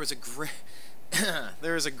feel? There was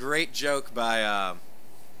a great joke by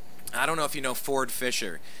I don't know if you know Ford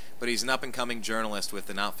Fisher, but he's an up-and-coming journalist with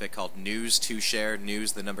an outfit called News 2 Share,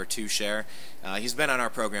 News the number 2 Share. He's been on our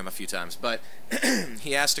program a few times, but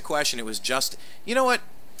he asked a question. It was just, you know what?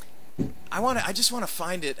 I just want to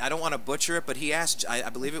find it. I don't want to butcher it, but he asked, I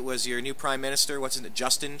believe it was your new Prime Minister, what's it,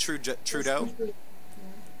 Justin Trudeau?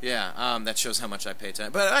 Yeah, that shows how much I pay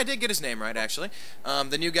attention. But I did get his name right, actually.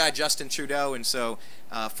 The new guy, Justin Trudeau, and so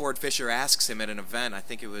Ford Fisher asks him at an event, I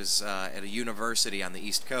think it was at a university on the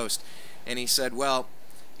East Coast, and he said, well,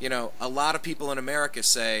 you know, a lot of people in America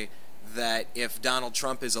say that if Donald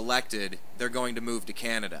Trump is elected, they're going to move to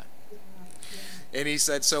Canada. And he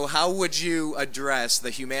said, so how would you address the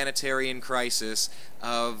humanitarian crisis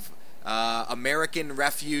of American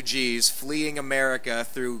refugees fleeing America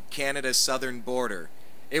through Canada's southern border?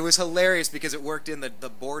 It was hilarious because it worked in the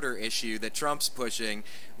border issue that Trump's pushing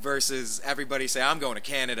versus everybody say, I'm going to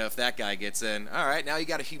Canada if that guy gets in. All right, now you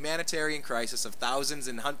got a humanitarian crisis of thousands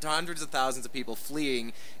and hundreds of thousands of people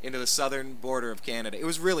fleeing into the southern border of Canada. It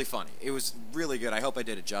was really funny. It was really good. I hope I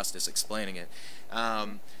did it justice explaining it.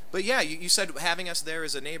 But yeah, you said having us there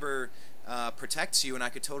as a neighbor protects you, and I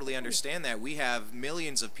could totally understand that. We have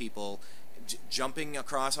millions of people jumping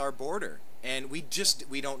across our border, and we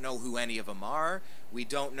don't know who any of them are. We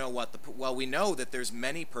don't know what well, we know that there's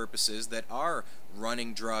many purposes that are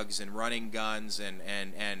running drugs and running guns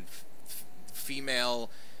and female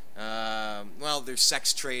well, there's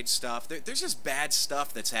sex trade stuff. There's just bad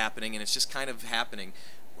stuff that's happening, and it's just kind of happening.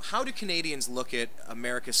 How do Canadians look at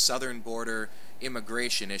America's southern border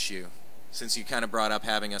immigration issue, since you kind of brought up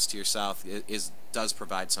having us to your south does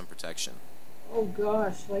provide some protection? Oh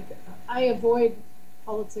gosh, like I avoid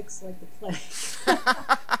politics like the plague.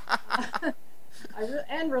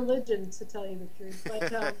 And religion, to tell you the truth.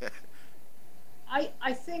 But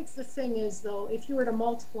I think the thing is, though, if you were to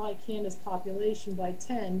multiply Canada's population by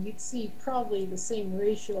 10, you'd see probably the same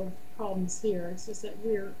ratio of problems here. It's just that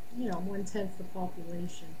we're, you know, 1/10 the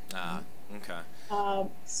population. Ah, okay.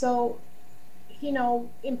 So, you know,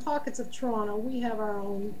 in pockets of Toronto, we have our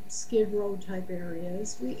own Skid Row type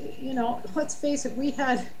areas. We, you know, let's face it, we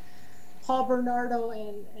had Paul Bernardo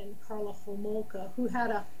and Carla Homolka, who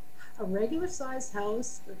had a regular-sized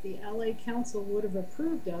house that the LA Council would have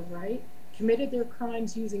approved of, right? Committed their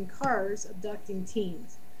crimes using cars, abducting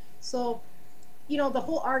teens. So, you know, the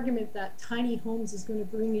whole argument that tiny homes is going to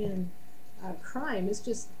bring in crime is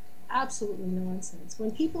just absolutely nonsense. When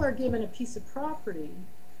people are given a piece of property,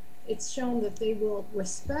 it's shown that they will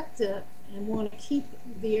respect it and want to keep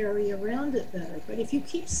the area around it better. But if you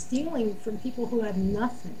keep stealing from people who have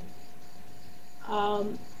nothing,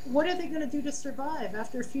 what are they going to do to survive?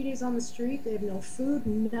 After a few days on the street, they have no food,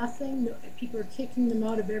 nothing. No, people are kicking them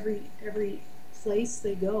out of every place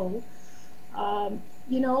they go.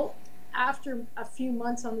 You know, after a few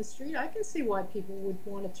months on the street, I can see why people would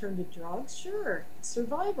want to turn to drugs. Sure,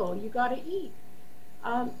 survival, you got to eat.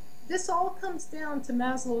 This all comes down to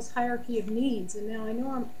Maslow's hierarchy of needs. And now I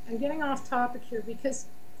know I'm getting off topic here because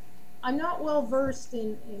I'm not well versed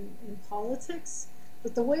in politics.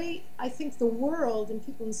 But the way I think the world and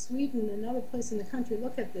people in Sweden and other places in the country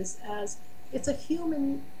look at this as it's a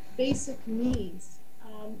human basic needs.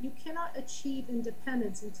 You cannot achieve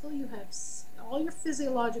independence until you have all your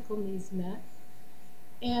physiological needs met,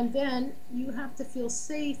 and then you have to feel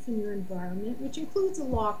safe in your environment, which includes a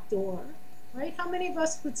locked door, right? How many of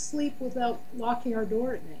us would sleep without locking our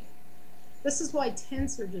door at night? This is why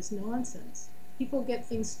tents are just nonsense. People get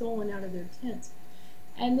things stolen out of their tents.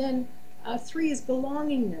 And then 3 is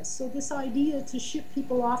belongingness. So this idea to ship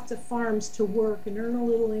people off to farms to work and earn a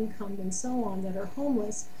little income and so on that are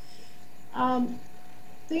homeless,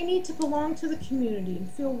 they need to belong to the community and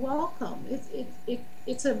feel welcome.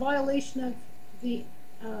 It's a violation of the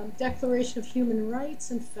Declaration of Human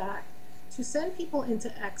Rights, in fact, to send people into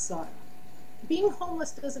exile. Being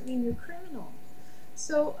homeless doesn't mean you're criminal.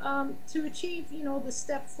 So to achieve, the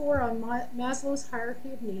step 4 on Maslow's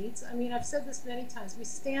hierarchy of needs, I mean, I've said this many times, we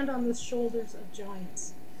stand on the shoulders of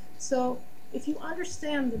giants. So if you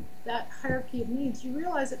understand that hierarchy of needs, you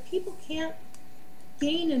realize that people can't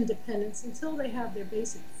gain independence until they have their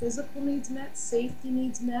basic physical needs met, safety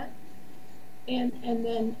needs met, and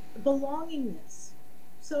then belongingness.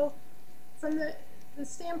 So from the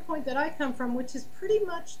standpoint that I come from, which is pretty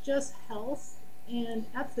much just health and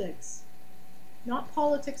ethics, not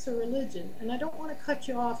politics or religion, and I don't want to cut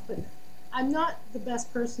you off, but I'm not the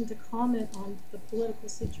best person to comment on the political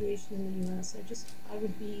situation in the U.S. I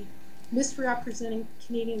would be misrepresenting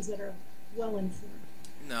Canadians that are well informed.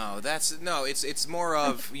 No, it's more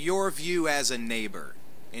of your view as a neighbor.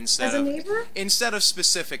 Instead of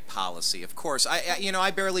specific policy. Of course,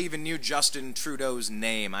 I barely even knew Justin Trudeau's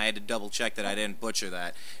name. I had to double check that I didn't butcher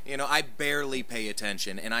that. I barely pay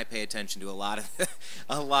attention, and I pay attention to a lot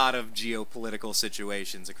of geopolitical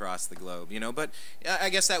situations across the globe. But I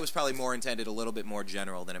guess that was probably more intended, a little bit more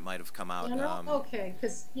general than it might have come out. Okay,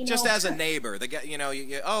 because just as a neighbor, the guy,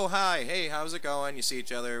 oh hi, hey, how's it going? You see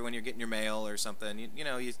each other when you're getting your mail or something.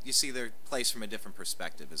 You see their place from a different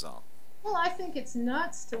perspective is all. Well, I think it's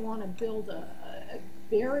nuts to want to build a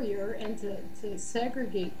barrier and to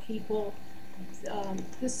segregate people.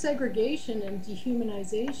 This segregation and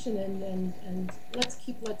dehumanization and let's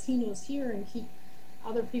keep Latinos here and keep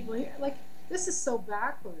other people here. Like, this is so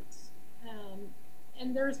backwards.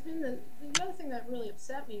 And there's been the other thing that really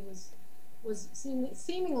upset me was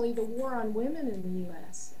seemingly the war on women in the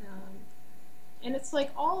U.S. And it's like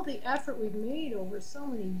all the effort we've made over so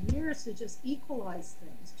many years to just equalize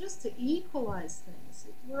things,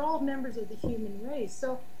 We're all members of the human race.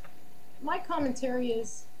 So my commentary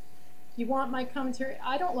is, you want my commentary?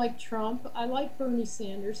 I don't like Trump. I like Bernie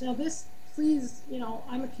Sanders. Now this, please,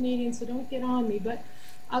 I'm a Canadian, so don't get on me, but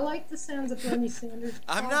I like the sounds of Bernie Sanders.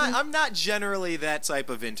 I'm not generally that type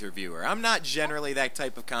of interviewer. I'm not generally that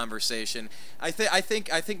type of conversation. I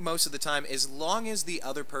think most of the time, as long as the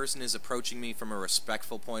other person is approaching me from a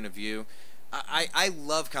respectful point of view, I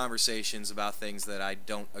love conversations about things that I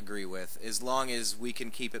don't agree with, as long as we can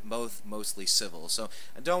keep it mostly civil. So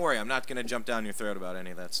don't worry, I'm not going to jump down your throat about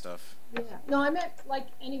any of that stuff. Yeah. No, I meant like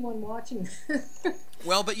anyone watching.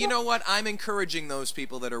 Well, but you know what? I'm encouraging those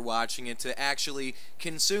people that are watching it to actually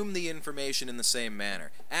consume the information in the same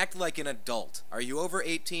manner. Act like an adult. Are you over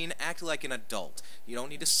 18? Act like an adult. You don't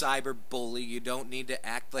need to cyber bully. You don't need to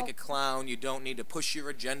act like a clown. You don't need to push your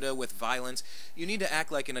agenda with violence. You need to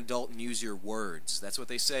act like an adult and use your words. That's what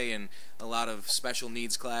they say in a lot of special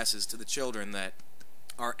needs classes to the children that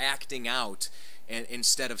are acting out and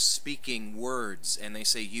instead of speaking words, and they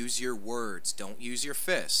say use your words, don't use your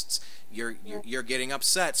fists. You're getting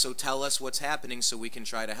upset, so tell us what's happening so we can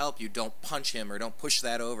try to help you. Don't punch him or don't push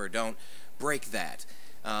that over. Don't break that.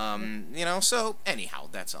 So anyhow,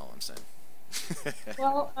 that's all I'm saying.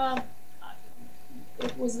 Well,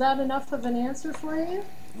 was that enough of an answer for you?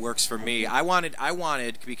 Works for me. I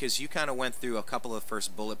wanted because you kind of went through a couple of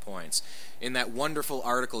first bullet points in that wonderful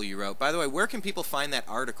article you wrote. By the way, where can people find that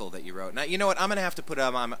article that you wrote? Now, you know what? I'm going to have to put it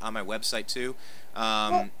on my website too.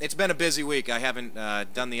 It's been a busy week. I haven't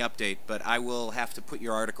done the update, but I will have to put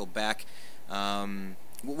your article back.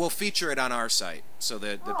 We'll feature it on our site so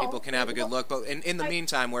that the people can have a good look. But in the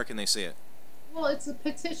meantime, where can they see it? Well, it's a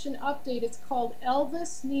petition update. It's called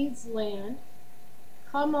Elvis Needs Land.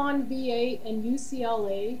 Come on, VA and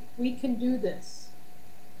UCLA, we can do this.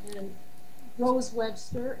 And Rose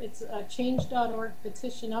Webster, it's a change.org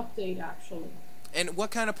petition update, actually. And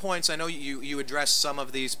what kind of points? I know you addressed some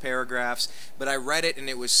of these paragraphs, but I read it and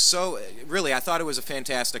it was so, really, I thought it was a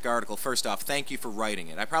fantastic article. First off, thank you for writing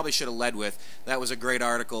it. I probably should have led with, that was a great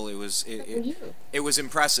article. It was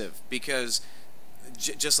impressive because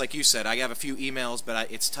just like you said, I have a few emails,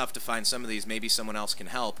 but it's tough to find some of these. Maybe someone else can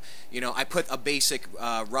help. You know, I put a basic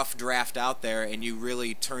rough draft out there, and you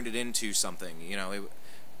really turned it into something. You know,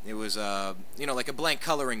 it was you know, like a blank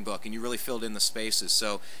coloring book, and you really filled in the spaces.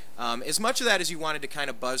 So as much of that as you wanted to kind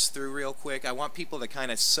of buzz through real quick, I want people to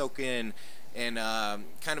kind of soak in and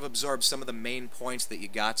kind of absorb some of the main points that you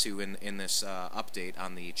got to in this update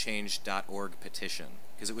on the change.org petition,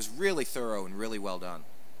 because it was really thorough and really well done.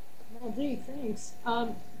 Well, gee, thanks.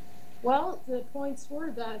 Well, the points were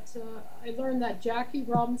that I learned that Jackie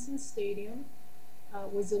Robinson Stadium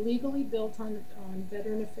was illegally built on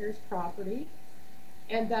Veteran Affairs property,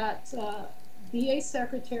 and that VA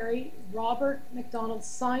Secretary Robert McDonald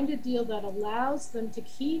signed a deal that allows them to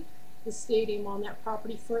keep the stadium on that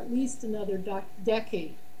property for at least another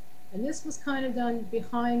decade. And this was kind of done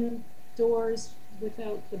behind doors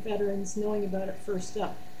without the veterans knowing about it first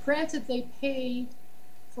up. Granted, they paid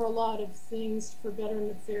for a lot of things for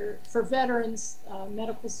veterans,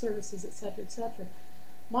 medical services, etc., etc.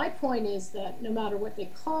 My point is that no matter what they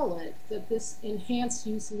call it, that this enhanced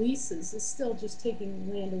use leases is still just taking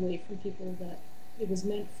land away from people that it was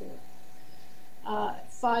meant for.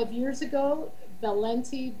 5 years ago,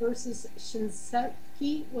 Valenti versus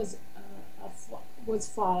Shinseki was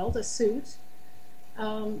filed, a suit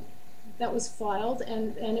that was filed,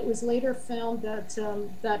 and it was later found that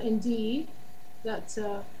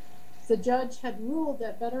the judge had ruled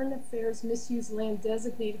that Veteran Affairs misused land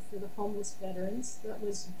designated for the homeless veterans. That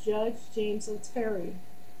was Judge James O'Terry.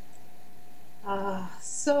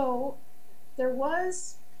 So there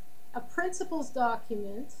was a principles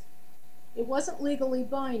document. It wasn't legally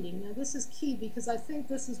binding. Now this is key, because I think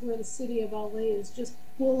this is where the city of LA is just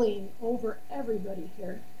bullying over everybody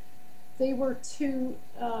here. They were to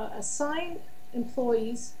assign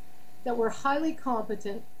employees that were highly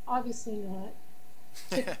competent, obviously not.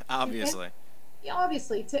 Obviously,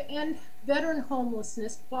 to end veteran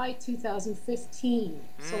homelessness by 2015.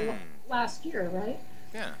 So last year, right?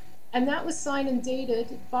 Yeah. And that was signed and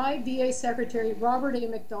dated by VA Secretary Robert A.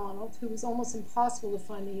 McDonald, who was almost impossible to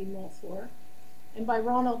find the email for, and by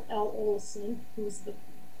Ronald L. Olson, who was the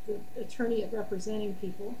attorney at representing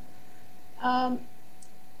people.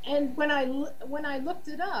 And when I looked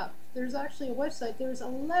it up, there's actually a website. There's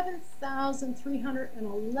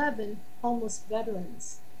 11,311 homeless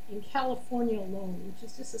veterans in California alone, which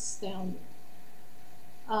is just astounding.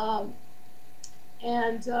 I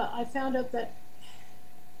found out that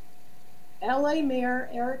LA Mayor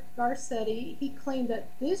Eric Garcetti, he claimed that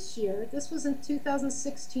this year, this was in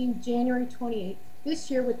 2016, January 28th, this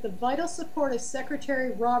year, with the vital support of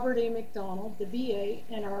Secretary Robert A. McDonald, the VA,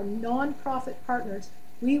 and our nonprofit partners,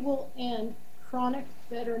 we will end chronic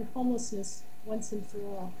veteran homelessness once and for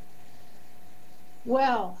all.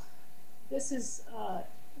 Well, this is,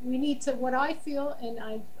 we need to, what I feel, and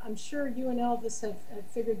I'm sure you and Elvis have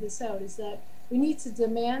figured this out, is that we need to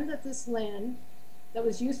demand that this land that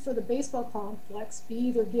was used for the baseball complex be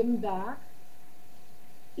either given back.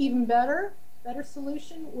 Even better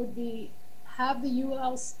solution would be have the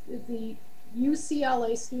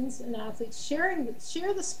UCLA students and athletes share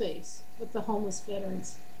the space with the homeless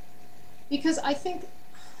veterans. Because I think,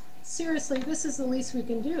 seriously, this is the least we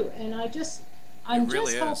can do. And I'm just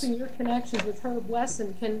hoping your connections with Herb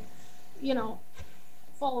Wesson can, you know,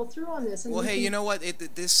 follow through on this. And well, hey, you know what?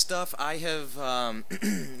 This stuff I have,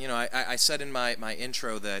 you know, I said in my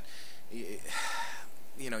intro that,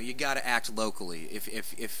 you know, you got to act locally.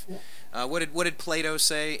 What did Plato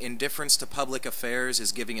say? Indifference to public affairs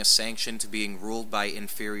is giving a sanction to being ruled by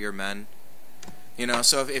inferior men. You know,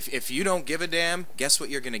 so if you don't give a damn, guess what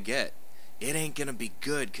you're gonna get? It ain't gonna be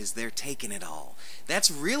good, because they're taking it all. That's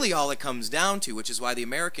really all it comes down to, which is why the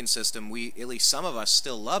American system, at least some of us,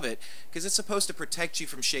 still love it, because it's supposed to protect you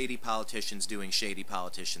from shady politicians doing shady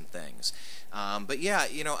politician things. But yeah,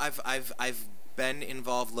 you know, I've been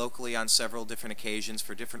involved locally on several different occasions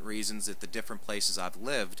for different reasons at the different places I've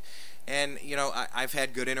lived, and you know, I've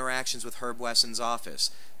had good interactions with Herb Wesson's office.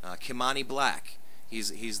 Kimani Black,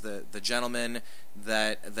 he's the gentleman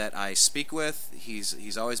that I speak with.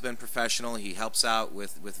 He's always been professional. He helps out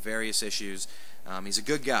with various issues. He's a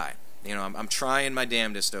good guy. You know, I'm trying my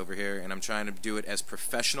damnedest over here, and I'm trying to do it as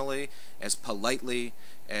professionally, as politely,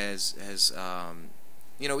 as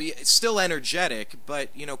you know, it's still energetic, but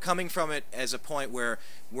you know, coming from it as a point where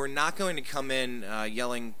we're not going to come in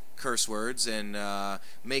yelling curse words and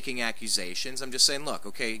making accusations. I'm just saying, look,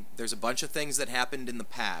 okay, there's a bunch of things that happened in the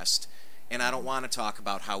past, and I don't want to talk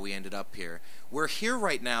about how we ended up here. We're here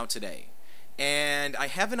right now today, and I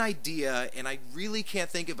have an idea, and I really can't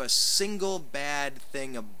think of a single bad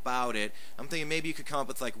thing about it. I'm thinking maybe you could come up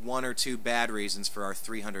with like 1 or 2 bad reasons for our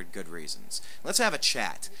 300 good reasons. Let's have a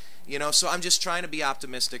chat. You know, so I'm just trying to be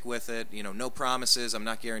optimistic with it. You know, no promises. I'm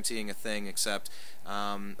not guaranteeing a thing, except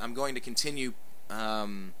I'm going to continue.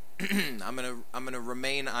 I'm gonna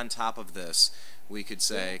remain on top of this, we could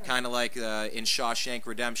say, kind of like in Shawshank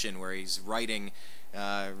Redemption, where he's writing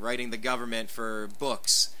the government for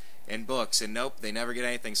books and books, and nope, they never get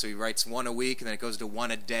anything. So he writes 1 a week, and then it goes to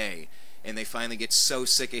 1 a day. And they finally get so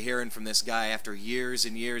sick of hearing from this guy after years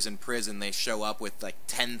and years in prison. They show up with like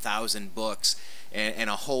 10,000 books and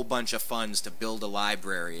a whole bunch of funds to build a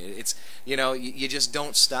library. It's, you know, you just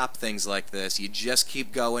don't stop things like this. You just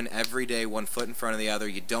keep going every day, 1 foot in front of the other.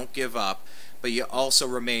 You don't give up, but you also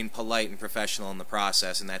remain polite and professional in the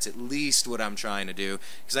process, and that's at least what I'm trying to do,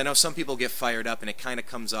 because I know some people get fired up and it kind of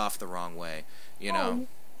comes off the wrong way, you know.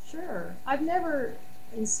 Sure. I've never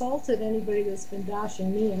insulted anybody that's been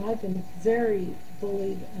bashing me, and I've been very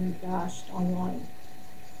bullied and bashed online.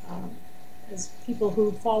 As people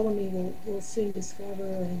who follow me will soon discover,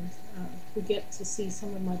 and who get to see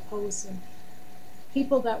some of my posts, and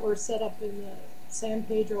people that were set up in the San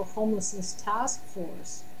Pedro Homelessness Task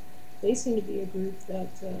Force, they seem to be a group that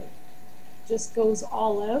just goes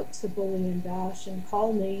all out to bully and bash and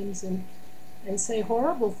call names and say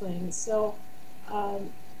horrible things. So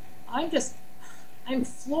I'm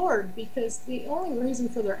floored, because the only reason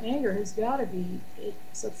for their anger has got to be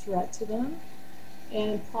it's a threat to them,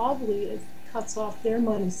 and probably it cuts off their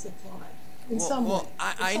money supply in some way.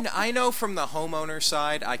 I know from the homeowner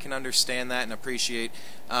side, I can understand that and appreciate.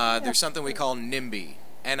 There's something we call NIMBY,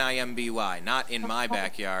 NIMBY, not in my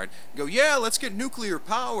backyard. Go, yeah, let's get nuclear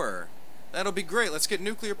power. That'll be great. Let's get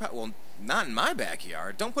nuclear power. Well, not in my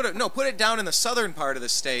backyard. Don't put it. No, put it down in the southern part of the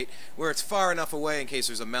state where it's far enough away in case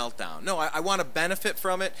there's a meltdown. No, I want to benefit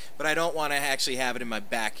from it, but I don't want to actually have it in my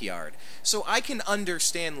backyard. So I can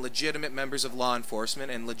understand legitimate members of law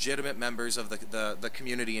enforcement and legitimate members of the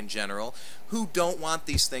community in general who don't want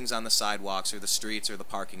these things on the sidewalks or the streets or the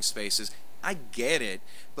parking spaces. I get it,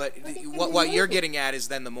 but what you're getting at is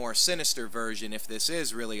then the more sinister version. If this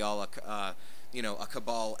is really all a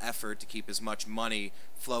cabal effort to keep as much money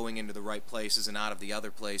flowing into the right places and out of the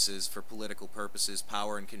other places for political purposes,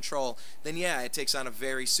 power and control, then yeah, it takes on a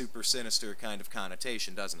very super sinister kind of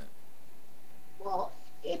connotation, doesn't it? Well,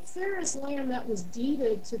 if there is land that was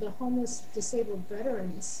deeded to the homeless disabled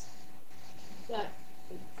veterans, that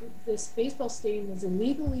this baseball stadium was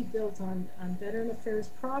illegally built on Veteran Affairs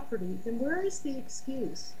property, then where is the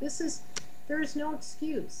excuse? There is no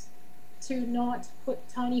excuse to not put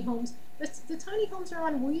tiny homes. The tiny homes are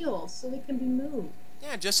on wheels, so they can be moved.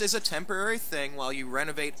 Yeah, just as a temporary thing while you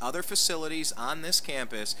renovate other facilities on this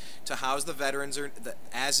campus to house the veterans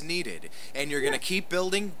as needed. And you're going to keep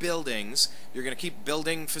building buildings, you're going to keep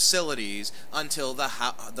building facilities until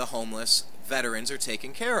the homeless veterans are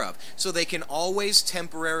taken care of. So they can always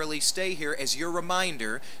temporarily stay here. As your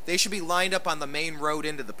reminder, they should be lined up on the main road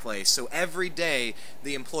into the place. So every day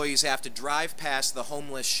the employees have to drive past the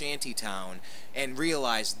homeless shanty town and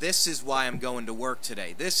realize, this is why I'm going to work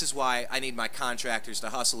today. This is why I need my contractors to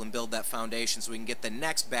hustle and build that foundation so we can get the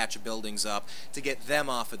next batch of buildings up to get them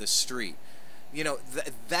off of the street. You know,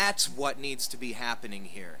 that's what needs to be happening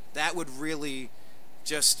here. That would really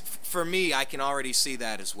just, for me, I can already see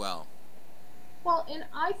that as well. Well, and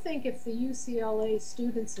I think if the UCLA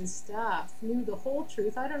students and staff knew the whole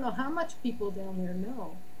truth, I don't know how much people down there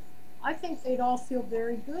know, I think they'd all feel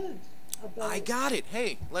very good about it. I got it.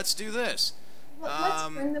 Hey, let's do this. Let's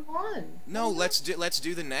bring them on. No, let's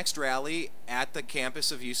do the next rally at the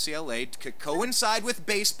campus of UCLA to coincide with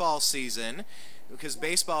baseball season, because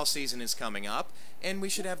baseball season is coming up, and we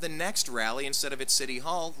should have the next rally instead of at City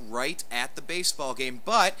Hall right at the baseball game,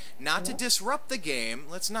 but not to disrupt the game.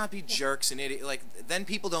 Let's not be jerks and idiots. Like, then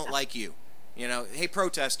people don't like you. You know, hey,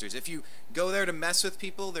 protesters, if you go there to mess with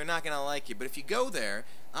people, they're not going to like you. But if you go there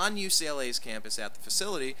on UCLA's campus at the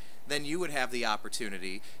facility, then you would have the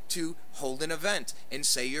opportunity to hold an event and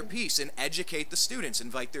say your piece and educate the students,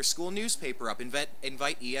 invite their school newspaper up, invite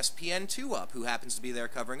ESPN2 up, who happens to be there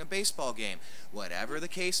covering a baseball game. Whatever the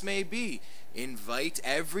case may be, invite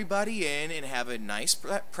everybody in and have a nice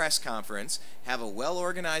press conference, have a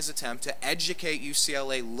well-organized attempt to educate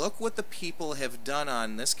UCLA. Look what the people have done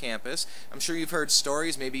on this campus. I'm sure you've heard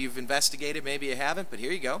stories, maybe you've investigated, maybe you haven't, but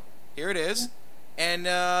here you go. Here it is. And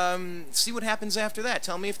see what happens after that.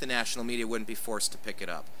 Tell me if the national media wouldn't be forced to pick it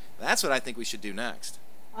up. That's what I think we should do next.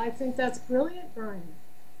 I think that's brilliant, Brian.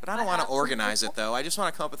 But I don't want to organize it, though. I just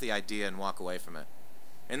want to come up with the idea and walk away from it.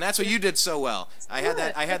 And that's what you did so well. I had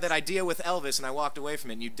that idea with Elvis, and I walked away from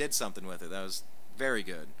it, and you did something with it. That was very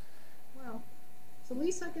good. Well, it's the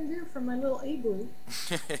least I can do for my little A group.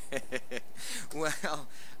 Well,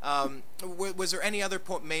 was there any other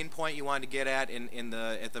main point you wanted to get at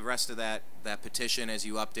at the rest of that petition as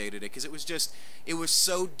you updated it? Because it was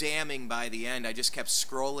so damning by the end. I just kept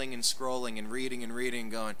scrolling and scrolling and reading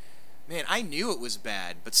and going, man, I knew it was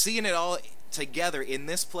bad, but seeing it all together in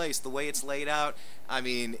this place, the way it's laid out, I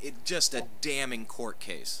mean, it just a damning court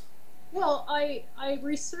case. Well, I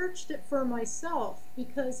researched it for myself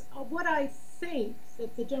because what I think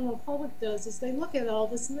that the general public does is they look at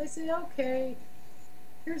Elvis and they say, okay,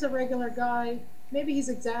 here's a regular guy, maybe he's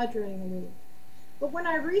exaggerating a little. But when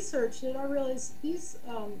I researched it, I realized these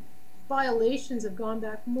violations have gone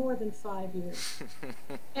back more than 5 years.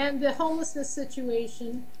 And the homelessness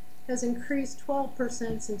situation has increased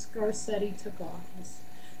 12% since Garcetti took office.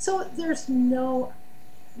 So there's no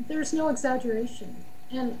exaggeration.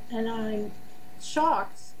 And I'm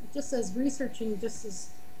shocked, just as researching just as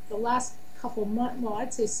the last couple months, well,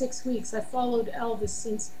 I'd say 6 weeks, I followed Elvis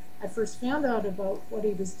since I first found out about what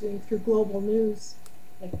he was doing through Global News,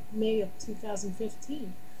 like May of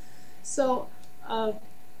 2015. So,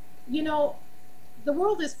 you know, the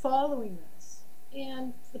world is following this.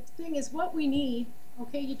 And the thing is, what we need,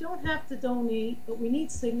 okay, you don't have to donate, but we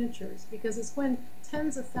need signatures, because it's when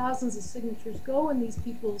tens of thousands of signatures go in these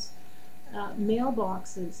people's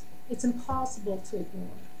mailboxes, it's impossible to ignore.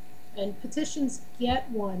 And petitions get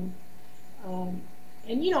one.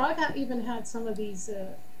 And, you know, I've even had some of these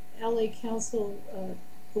LA Council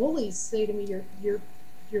bullies say to me,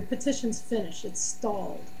 your petition's finished, it's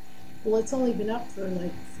stalled. Well, it's only been up for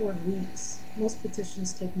like 4 weeks. Most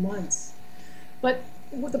petitions take months. But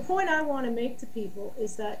the point I want to make to people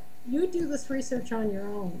is that you do this research on your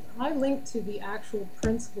own. I linked to the actual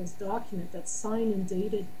principles document that's signed and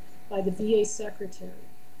dated by the VA secretary.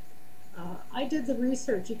 I did the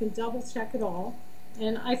research. You can double check it all.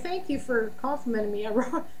 And I thank you for complimenting me. I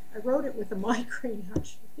wrote it with a migraine,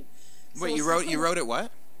 actually. Wait, you wrote it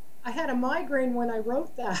what? I had a migraine when I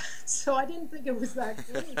wrote that, so I didn't think it was that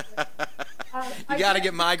good. You got to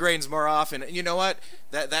get migraines more often. You know what?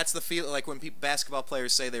 That's the feel, like when basketball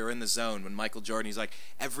players say they were in the zone. When Michael Jordan, he's like,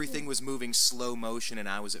 everything was moving slow motion and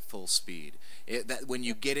I was at full speed. When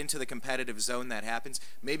you get into the competitive zone, that happens.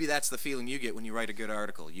 Maybe that's the feeling you get when you write a good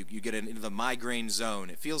article. You get into the migraine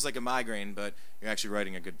zone. It feels like a migraine, but you're actually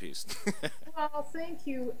writing a good piece. Well, thank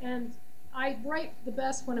you. And I write the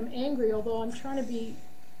best when I'm angry, although I'm trying to be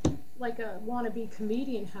like a wannabe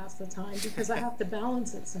comedian half the time because I have to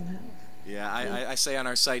balance it somehow. Yeah, I say on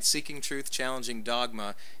our site, seeking truth, challenging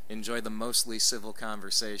dogma, enjoy the mostly civil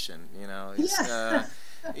conversation. You know, it's, yeah.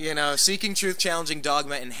 You know, seeking truth, challenging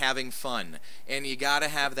dogma, and having fun. And you got to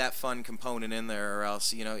have that fun component in there, or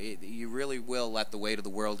else, you know, you really will let the weight of the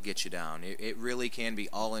world get you down. It really can be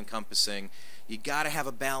all-encompassing. You got to have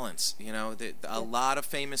a balance. You know, a lot of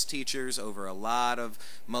famous teachers over a lot of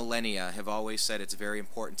millennia have always said it's very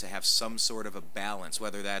important to have some sort of a balance,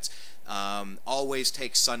 whether that's always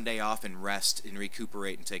take Sunday off and rest and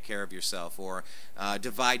recuperate and take care of yourself, or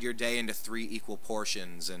divide your day into 3 equal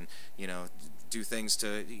portions and, you know, do things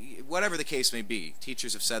to, whatever the case may be.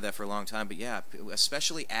 Teachers have said that for a long time, but yeah,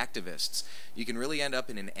 especially activists. You can really end up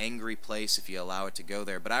in an angry place if you allow it to go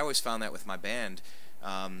there. But I always found that with my band,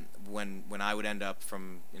 when I would end up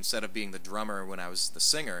instead of being the drummer when I was the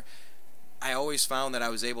singer, I always found that I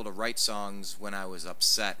was able to write songs when I was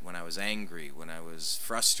upset, when I was angry, when I was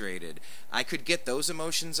frustrated. I could get those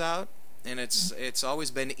emotions out, and it's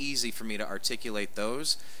always been easy for me to articulate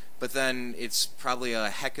those. But then it's probably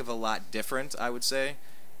a heck of a lot different, I would say,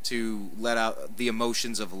 to let out the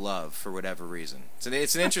emotions of love for whatever reason.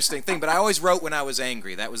 It's an interesting thing, but I always wrote when I was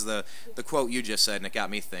angry. That was the quote you just said, and it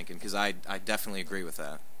got me thinking, because I definitely agree with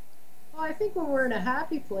that. Well, I think when we're in a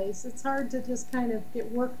happy place, it's hard to just kind of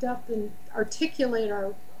get worked up and articulate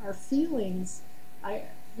our feelings.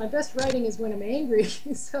 My best writing is when I'm angry,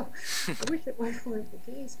 so I wish it weren't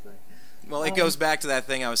the case. But well, it goes back to that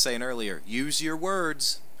thing I was saying earlier. Use your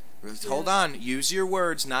words. Hold on. Use your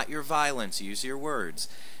words, not your violence. Use your words.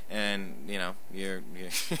 And, you know, you're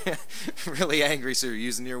really angry, so you're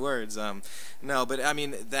using your words. No, but, I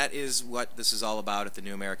mean, that is what this is all about at the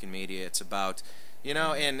New American Media. It's about, you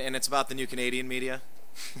know, and it's about the New Canadian Media.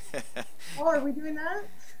 Oh, are we doing that?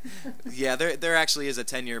 Yeah, there actually is a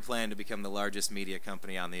 10-year plan to become the largest media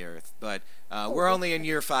company on the earth, but we're only in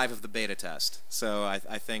year 5 of the beta test. So I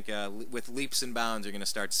think with leaps and bounds, you're going to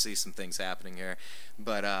start to see some things happening here.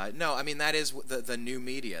 But no, I mean, that is the new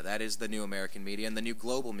media. That is the new American media and the new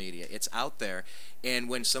global media. It's out there, and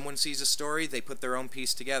when someone sees a story, they put their own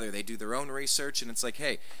piece together. They do their own research, and it's like,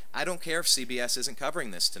 hey, I don't care if CBS isn't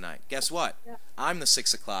covering this tonight. Guess what? Yeah. I'm the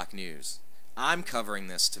 6 o'clock news. I'm covering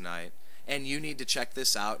this tonight. And you need to check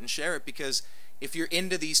this out and share it, because if you're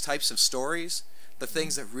into these types of stories, the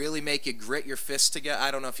things that really make you grit your fists together.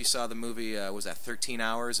 I don't know if you saw the movie, was that 13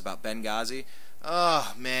 Hours about Benghazi?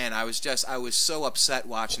 Oh, man, I was so upset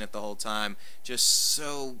watching it the whole time. Just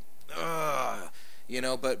so, you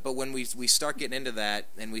know, but when we start getting into that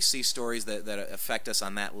and we see stories that affect us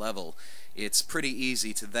on that level, it's pretty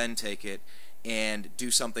easy to then take it and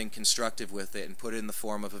do something constructive with it and put it in the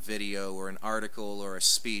form of a video or an article or a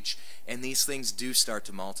speech, and these things do start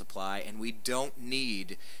to multiply, and we don't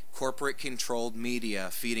need corporate controlled media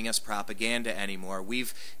feeding us propaganda anymore.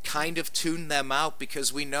 We've kind of tuned them out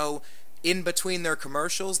because we know in between their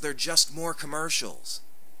commercials they're just more commercials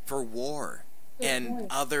for war and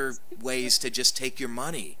other ways to just take your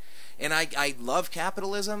money. And I love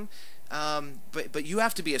capitalism, but you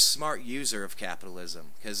have to be a smart user of capitalism,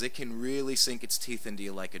 because it can really sink its teeth into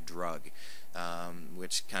you like a drug,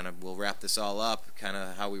 which kind of will wrap this all up, kind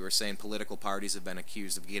of how we were saying political parties have been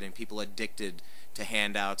accused of getting people addicted to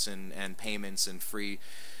handouts and payments and free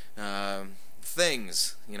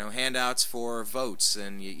things, you know, handouts for votes,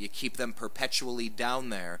 and you keep them perpetually down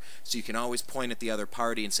there so you can always point at the other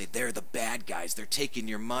party and say, they're the bad guys, they're taking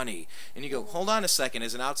your money. And you go, hold on a second,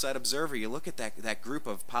 as an outside observer, you look at that group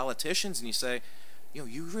of politicians and you say, you know,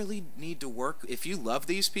 you really need to work, if you love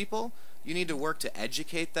these people, you need to work to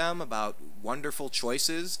educate them about wonderful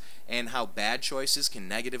choices and how bad choices can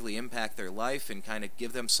negatively impact their life, and kind of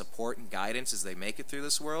give them support and guidance as they make it through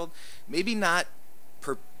this world. Maybe not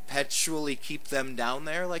perpetually keep them down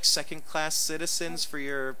there like second-class citizens for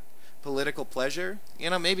your political pleasure. You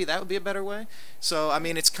know, maybe that would be a better way. So, I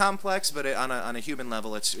mean, it's complex, but on a human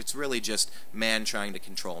level, it's really just man trying to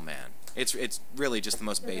control man. It's really just the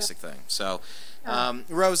most basic thing. So,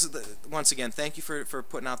 Rose, once again, thank you for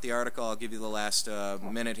putting out the article. I'll give you the last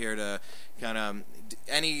minute here to kind of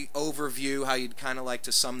any overview, how you'd kind of like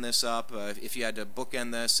to sum this up, if you had to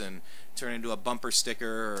bookend this and turn into a bumper sticker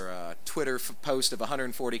or a Twitter post of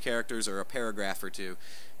 140 characters or a paragraph or two.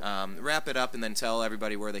 Wrap it up and then tell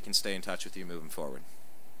everybody where they can stay in touch with you moving forward.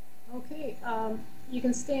 Okay, you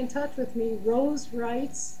can stay in touch with me. Rose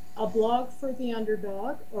Writes, a blog for the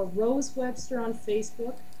underdog, or Rose Webster on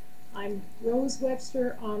Facebook. I'm Rose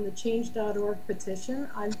Webster on the change.org petition.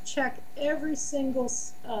 I check every single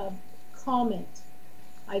comment.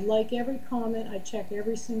 I like every comment. I check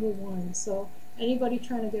every single one. So anybody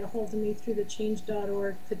trying to get a hold of me through the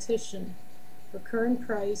change.org petition for current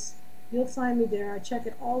price, you'll find me there. I check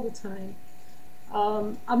it all the time.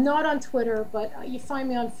 I'm not on Twitter, but you find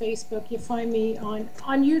me on Facebook. You find me on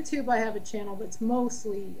YouTube. I have a channel that's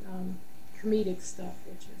mostly comedic stuff,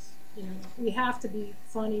 which is, you know, we have to be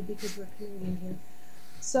funny because we're Canadian here.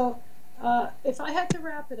 So if I had to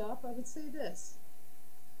wrap it up, I would say this.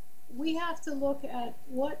 We have to look at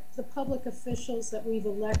what the public officials that we've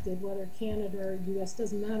elected, whether Canada or US,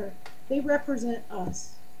 doesn't matter, they represent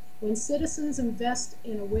us. When citizens invest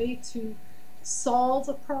in a way to solve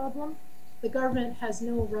a problem, the government has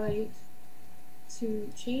no right to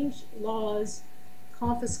change laws,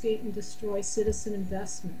 confiscate and destroy citizen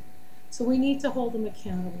investment. So we need to hold them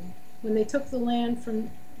accountable. When they took the land from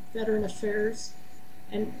Veteran Affairs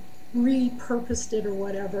and repurposed it or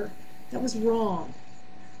whatever, that was wrong.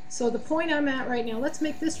 So the point I'm at right now, let's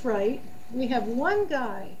make this right. We have one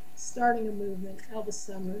guy starting a movement, Elvis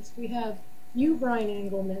Summers. We have you, Brian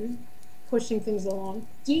Engelman, pushing things along.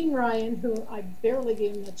 Dean Ryan, who I barely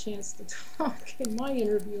gave him a chance to talk in my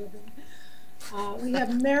interview of him. We have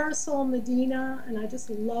Marisol Medina, and I just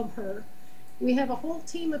love her. We have a whole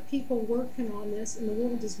team of people working on this, and the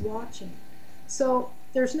world is watching. So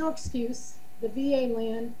there's no excuse. The VA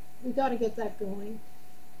land, we got to get that going.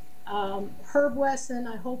 Herb Wesson,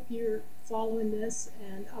 I hope you're following this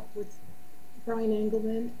and up with Brian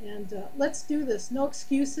Engelman, and let's do this. No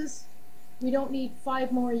excuses. We don't need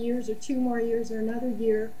 5 more years or 2 more years or another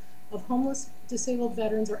year of homeless, disabled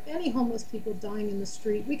veterans or any homeless people dying in the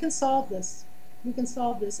street. We can solve this. We can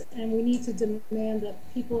solve this, and we need to demand that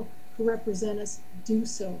people who represent us do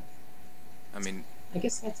so. I mean, I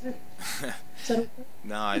guess that's it. Is that okay?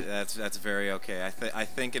 No, that's very okay. I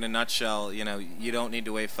think in a nutshell, you know, you don't need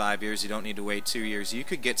to wait 5 years. You don't need to wait 2 years. You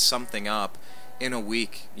could get something up in a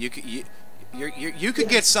week. You could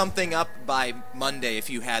get something up by Monday if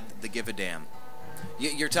you had the give a damn.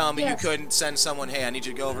 You're telling me you couldn't send someone, hey, I need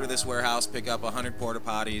you to go over to this warehouse, pick up 100 porta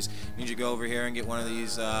potties. I need you to go over here and get one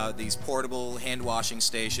of these portable hand washing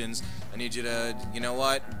stations. I need you to, you know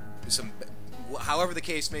what, however the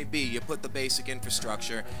case may be, you put the basic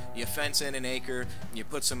infrastructure, you fence in an acre, you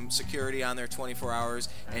put some security on there 24 hours,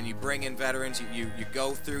 and you bring in veterans, you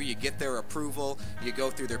go through, you get their approval, you go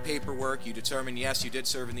through their paperwork, you determine, yes, you did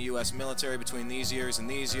serve in the U.S. military between these years and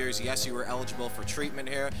these years, yes, you were eligible for treatment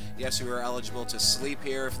here, yes, you were eligible to sleep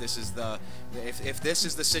here, if this is the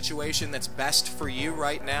situation that's best for you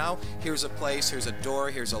right now, here's a place, here's a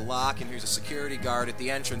door, here's a lock, and here's a security guard at the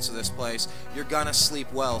entrance of this place. You're gonna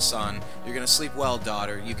sleep well, son. You're gonna sleep well,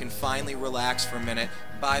 daughter. You can finally relax for a minute.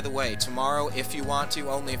 By the way, tomorrow, if you want to,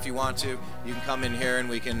 only if you want to, you can come in here and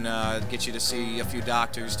we can get you to see a few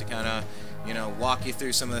doctors to kind of, you know, walk you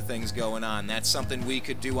through some of the things going on. That's something we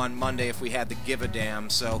could do on Monday if we had the give a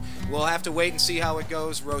damn. So we'll have to wait and see how it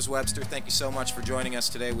goes. Rose Webster, thank you so much for joining us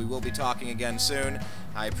today. We will be talking again soon.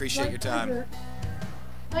 I appreciate your time.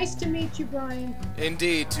 Nice to meet you, Brian.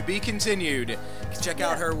 Indeed. To be continued. Check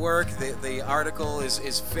out her work. The article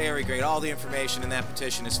is very great. All the information in that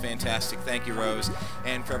petition is fantastic. Thank you, Rose.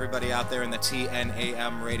 And for everybody out there in the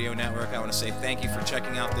TNAM radio network, I want to say thank you for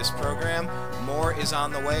checking out this program. More is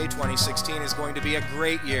on the way. 2016 is going to be a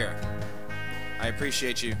great year. I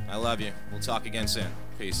appreciate you. I love you. We'll talk again soon.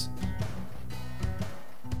 Peace.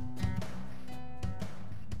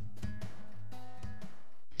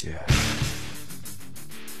 Yeah.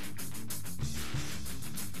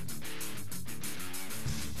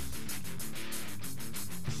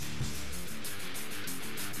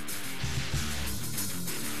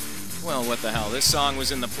 Well, what the hell? This song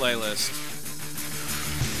was in the playlist.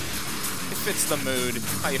 It fits the mood.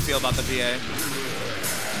 How you feel about the VA?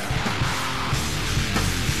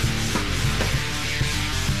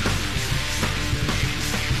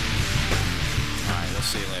 Alright, we'll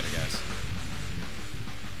see you later, guys.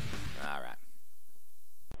 Alright.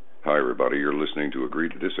 Hi, everybody. You're listening to Agree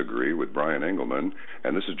to Disagree with Brian Engelman,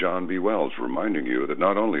 and this is John B. Wells reminding you that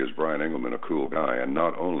not only is Brian Engelman a cool guy, and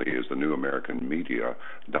not only is the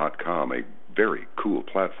newamericanmedia.com a very cool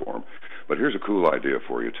platform, but here's a cool idea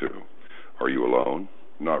for you, too. Are you alone?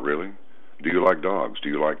 Not really. Do you like dogs? Do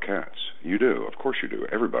you like cats? You do. Of course you do.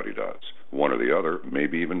 Everybody does. One or the other,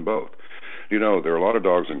 maybe even both. You know, there are a lot of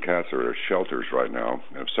dogs and cats that are at shelters right now,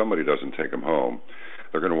 and if somebody doesn't take them home,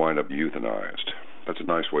 they're going to wind up euthanized. That's a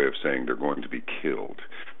nice way of saying they're going to be killed,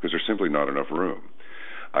 because there's simply not enough room.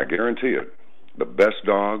 I guarantee it, the best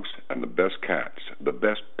dogs and the best cats, the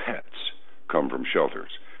best pets, come from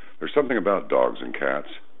shelters. There's something about dogs and cats,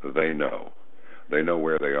 they know. They know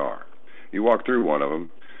where they are. You walk through one of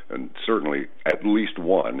them, and certainly at least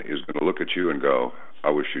one is going to look at you and go,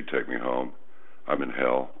 I wish you'd take me home. I'm in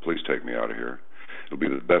hell. Please take me out of here. It'll be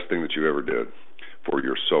the best thing that you ever did for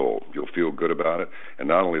your soul. You'll feel good about it. And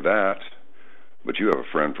not only that, but you have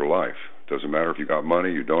a friend for life. Doesn't matter if you got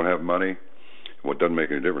money, you don't have money. Well, it doesn't make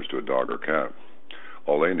any difference to a dog or cat.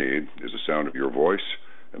 All they need is the sound of your voice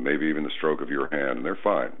and maybe even the stroke of your hand, and they're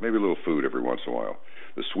fine. Maybe a little food every once in a while.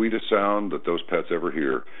 The sweetest sound that those pets ever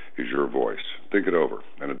hear is your voice. Think it over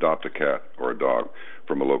and adopt a cat or a dog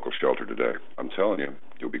from a local shelter today. I'm telling you,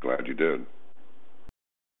 you'll be glad you did.